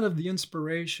was kind of the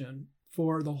inspiration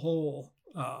for the whole,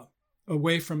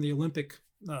 away from the Olympic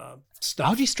stuff.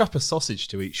 How do you strap a sausage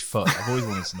to each foot? I've always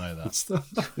wanted to know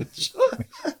that.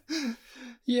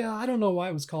 Yeah, I don't know why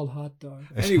it was called hot dog.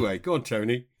 Anyway, go on,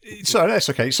 Tony. So that's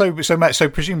okay. So Matt, so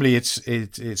presumably it's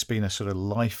been a sort of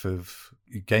life of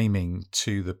gaming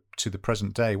to the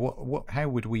present day. How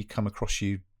would we come across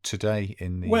you today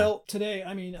in the? Well, today,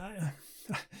 I mean,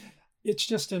 it's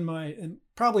just and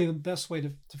probably the best way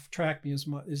to track me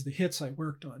is the hits I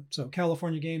worked on. So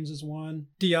California Games is one,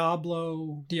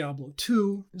 Diablo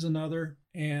 2 is another,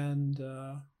 and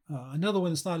another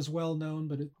one that's not as well known,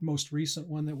 but the most recent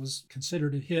one that was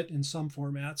considered a hit in some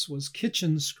formats was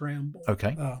Kitchen Scramble.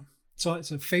 Okay. So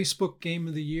it's a Facebook Game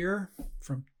of the Year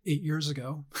from 8 years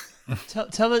ago.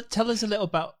 Tell us a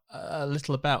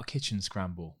little about Kitchen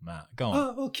Scramble, Matt. Go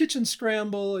on. Well, Kitchen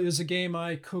Scramble is a game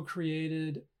I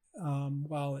co-created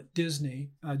while at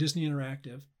Disney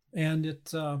Interactive, and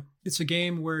it's a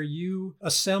game where you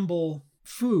assemble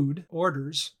food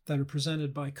orders that are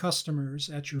presented by customers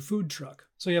at your food truck.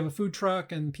 So you have a food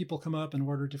truck and people come up and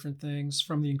order different things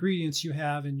from the ingredients you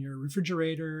have in your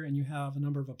refrigerator, and you have a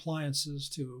number of appliances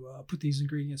to put these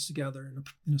ingredients together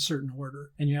in a certain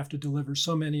order. And you have to deliver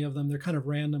so many of them. They're kind of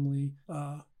randomly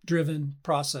driven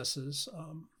processes.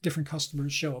 Different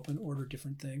customers show up and order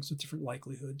different things with different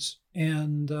likelihoods.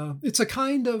 And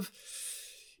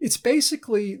it's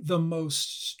basically the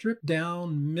most stripped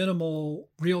down, minimal,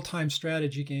 real-time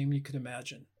strategy game you could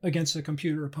imagine against a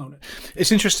computer opponent.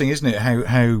 It's interesting, isn't it,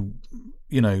 how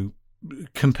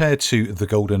compared to the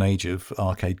golden age of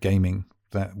arcade gaming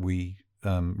that we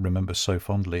remember so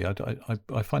fondly,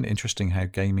 I find it interesting how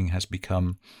gaming has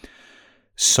become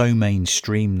so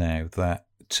mainstream now that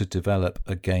to develop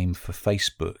a game for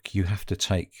Facebook, you have to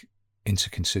take into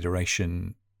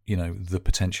consideration the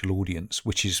potential audience,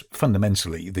 which is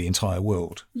fundamentally the entire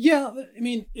world. Yeah, I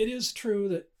mean, it is true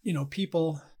that,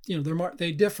 people,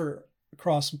 they differ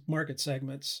across market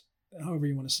segments, however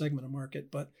you want to segment a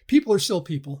market, but people are still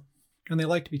people, and they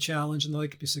like to be challenged and they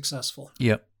like to be successful.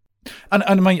 Yeah. And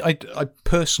I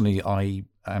personally, I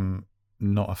am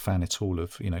not a fan at all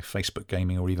of, Facebook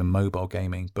gaming or even mobile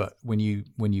gaming, but when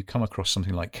you come across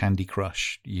something like Candy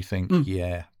Crush, you think,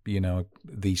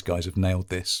 these guys have nailed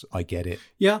this. I get it.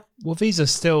 Yeah. Well, these are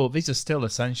still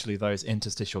essentially those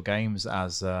interstitial games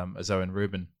as Owen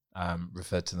Rubin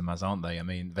referred to them as, aren't they? I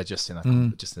mean, they're just in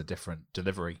a different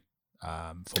delivery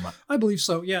format. I believe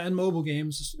so. Yeah, and mobile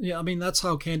games. Yeah, I mean, that's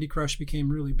how Candy Crush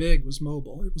became really big, was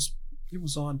mobile. It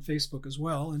was on Facebook as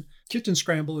well, and Kitchen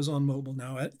Scramble is on mobile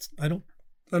now. I don't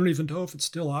even know if it's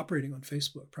still operating on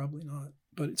Facebook. Probably not,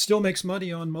 but it still makes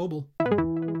money on mobile.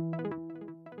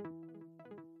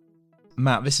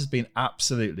 Matt, this has been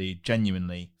absolutely,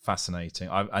 genuinely fascinating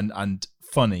and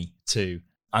funny too.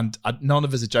 And none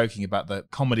of us are joking about the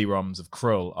comedy ROMs of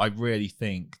Krull. I really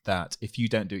think that if you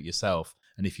don't do it yourself,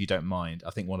 and if you don't mind,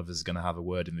 I think one of us is going to have a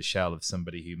word in the shell of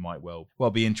somebody who might well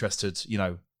be interested,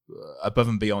 above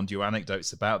and beyond your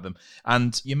anecdotes about them.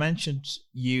 And you mentioned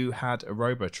you had a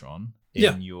Robotron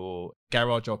in your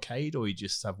garage arcade, or you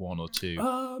just have one or two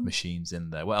machines in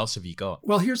there? What else have you got?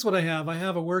 Well, here's what I have. I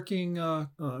have a working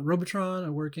Robotron,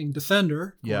 a working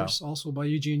Defender, of course, also by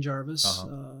Eugene Jarvis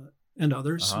and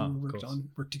others who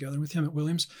worked together with him at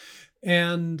Williams.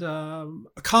 And a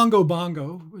Congo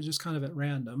Bongo, which is kind of at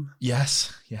random.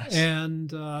 Yes. And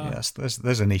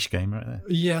there's a niche game right there.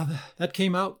 Yeah, that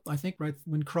came out, I think, right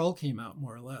when Krull came out,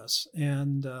 more or less.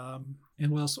 And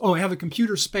what else? Oh, I have a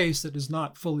computer space that does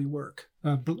not fully work.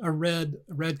 A red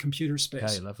computer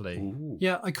space. Okay, lovely. Ooh.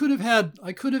 Yeah, I could have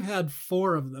had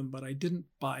 4 of them, but I didn't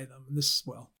buy them.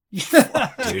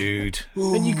 Dude.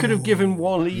 Then you could have given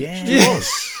one each Yes. to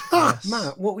us.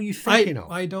 Matt, what were you thinking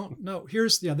of? I don't know.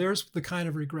 There's the kind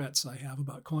of regrets I have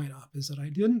about CoinOp is that I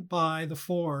didn't buy the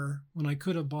 4 when I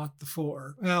could have bought the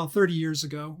 4. Well, 30 years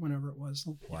ago, whenever it was.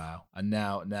 Wow. And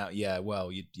now, yeah,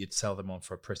 well, you'd sell them on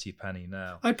for a pretty penny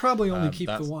now. I'd probably only keep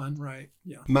that's- the 1, right?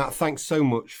 Yeah. Matt, thanks so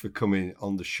much for coming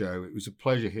on the show. It was a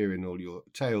pleasure hearing all your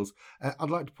tales. I'd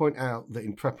like to point out that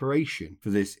in preparation for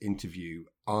this interview,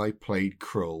 I played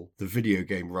Krull, the video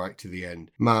game, right to the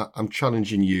end. Matt, I'm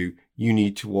challenging you. You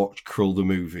need to watch Krull the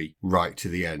movie right to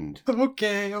the end.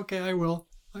 Okay, I will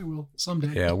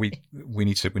someday. Yeah, we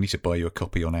need to buy you a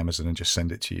copy on Amazon and just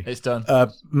send it to you. It's done.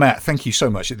 Matt, thank you so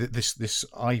much. This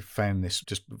I found this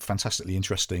just fantastically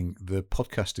interesting. The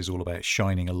podcast is all about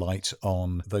shining a light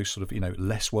on those sort of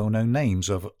less well known names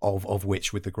of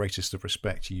which, with the greatest of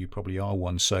respect, you probably are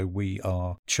one. So we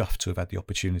are chuffed to have had the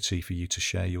opportunity for you to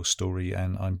share your story,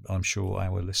 and I'm sure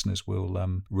our listeners will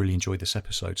really enjoy this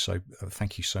episode. So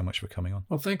thank you so much for coming on.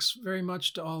 Well, thanks very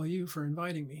much to all of you for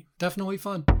inviting me. Definitely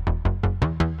fun.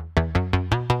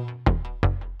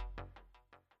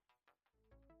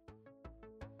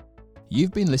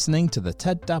 You've been listening to the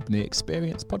Ted Dabney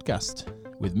Experience podcast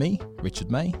with me, Richard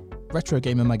May, Retro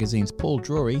Gamer Magazine's Paul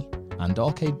Drury, and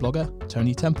arcade blogger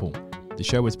Tony Temple. The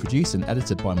show was produced and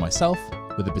edited by myself,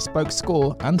 with a bespoke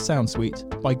score and sound suite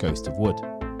by Ghost of Wood.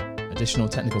 Additional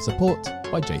technical support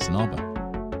by Jason Arbour.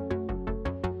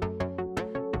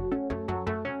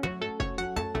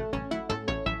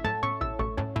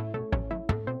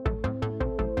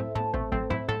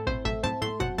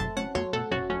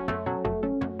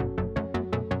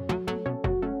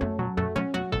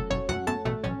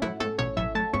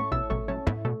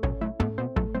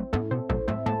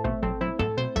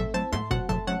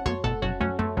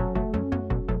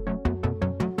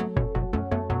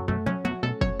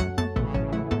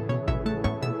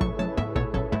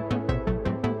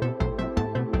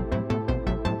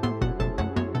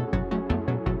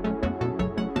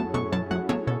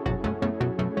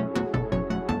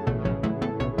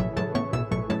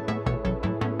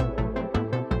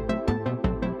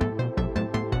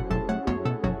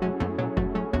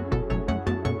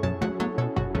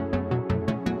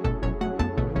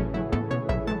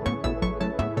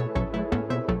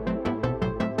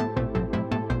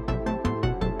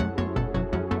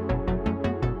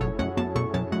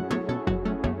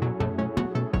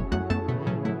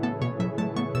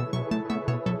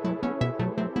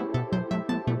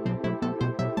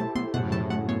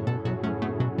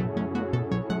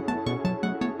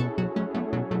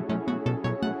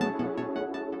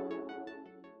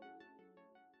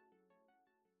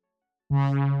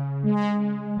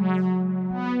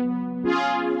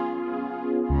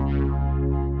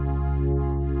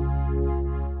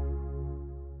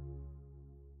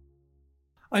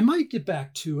 I might get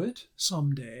back to it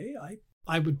someday.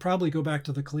 I would probably go back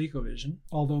to the ColecoVision,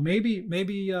 although maybe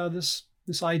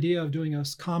this idea of doing a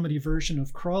comedy version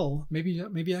of Krull,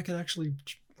 maybe I could actually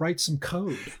write some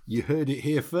code. You heard it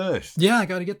here first. Yeah, I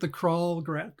got to get the Krull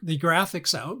the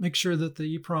graphics out, make sure that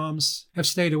the EPROMs have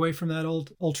stayed away from that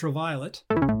old ultraviolet.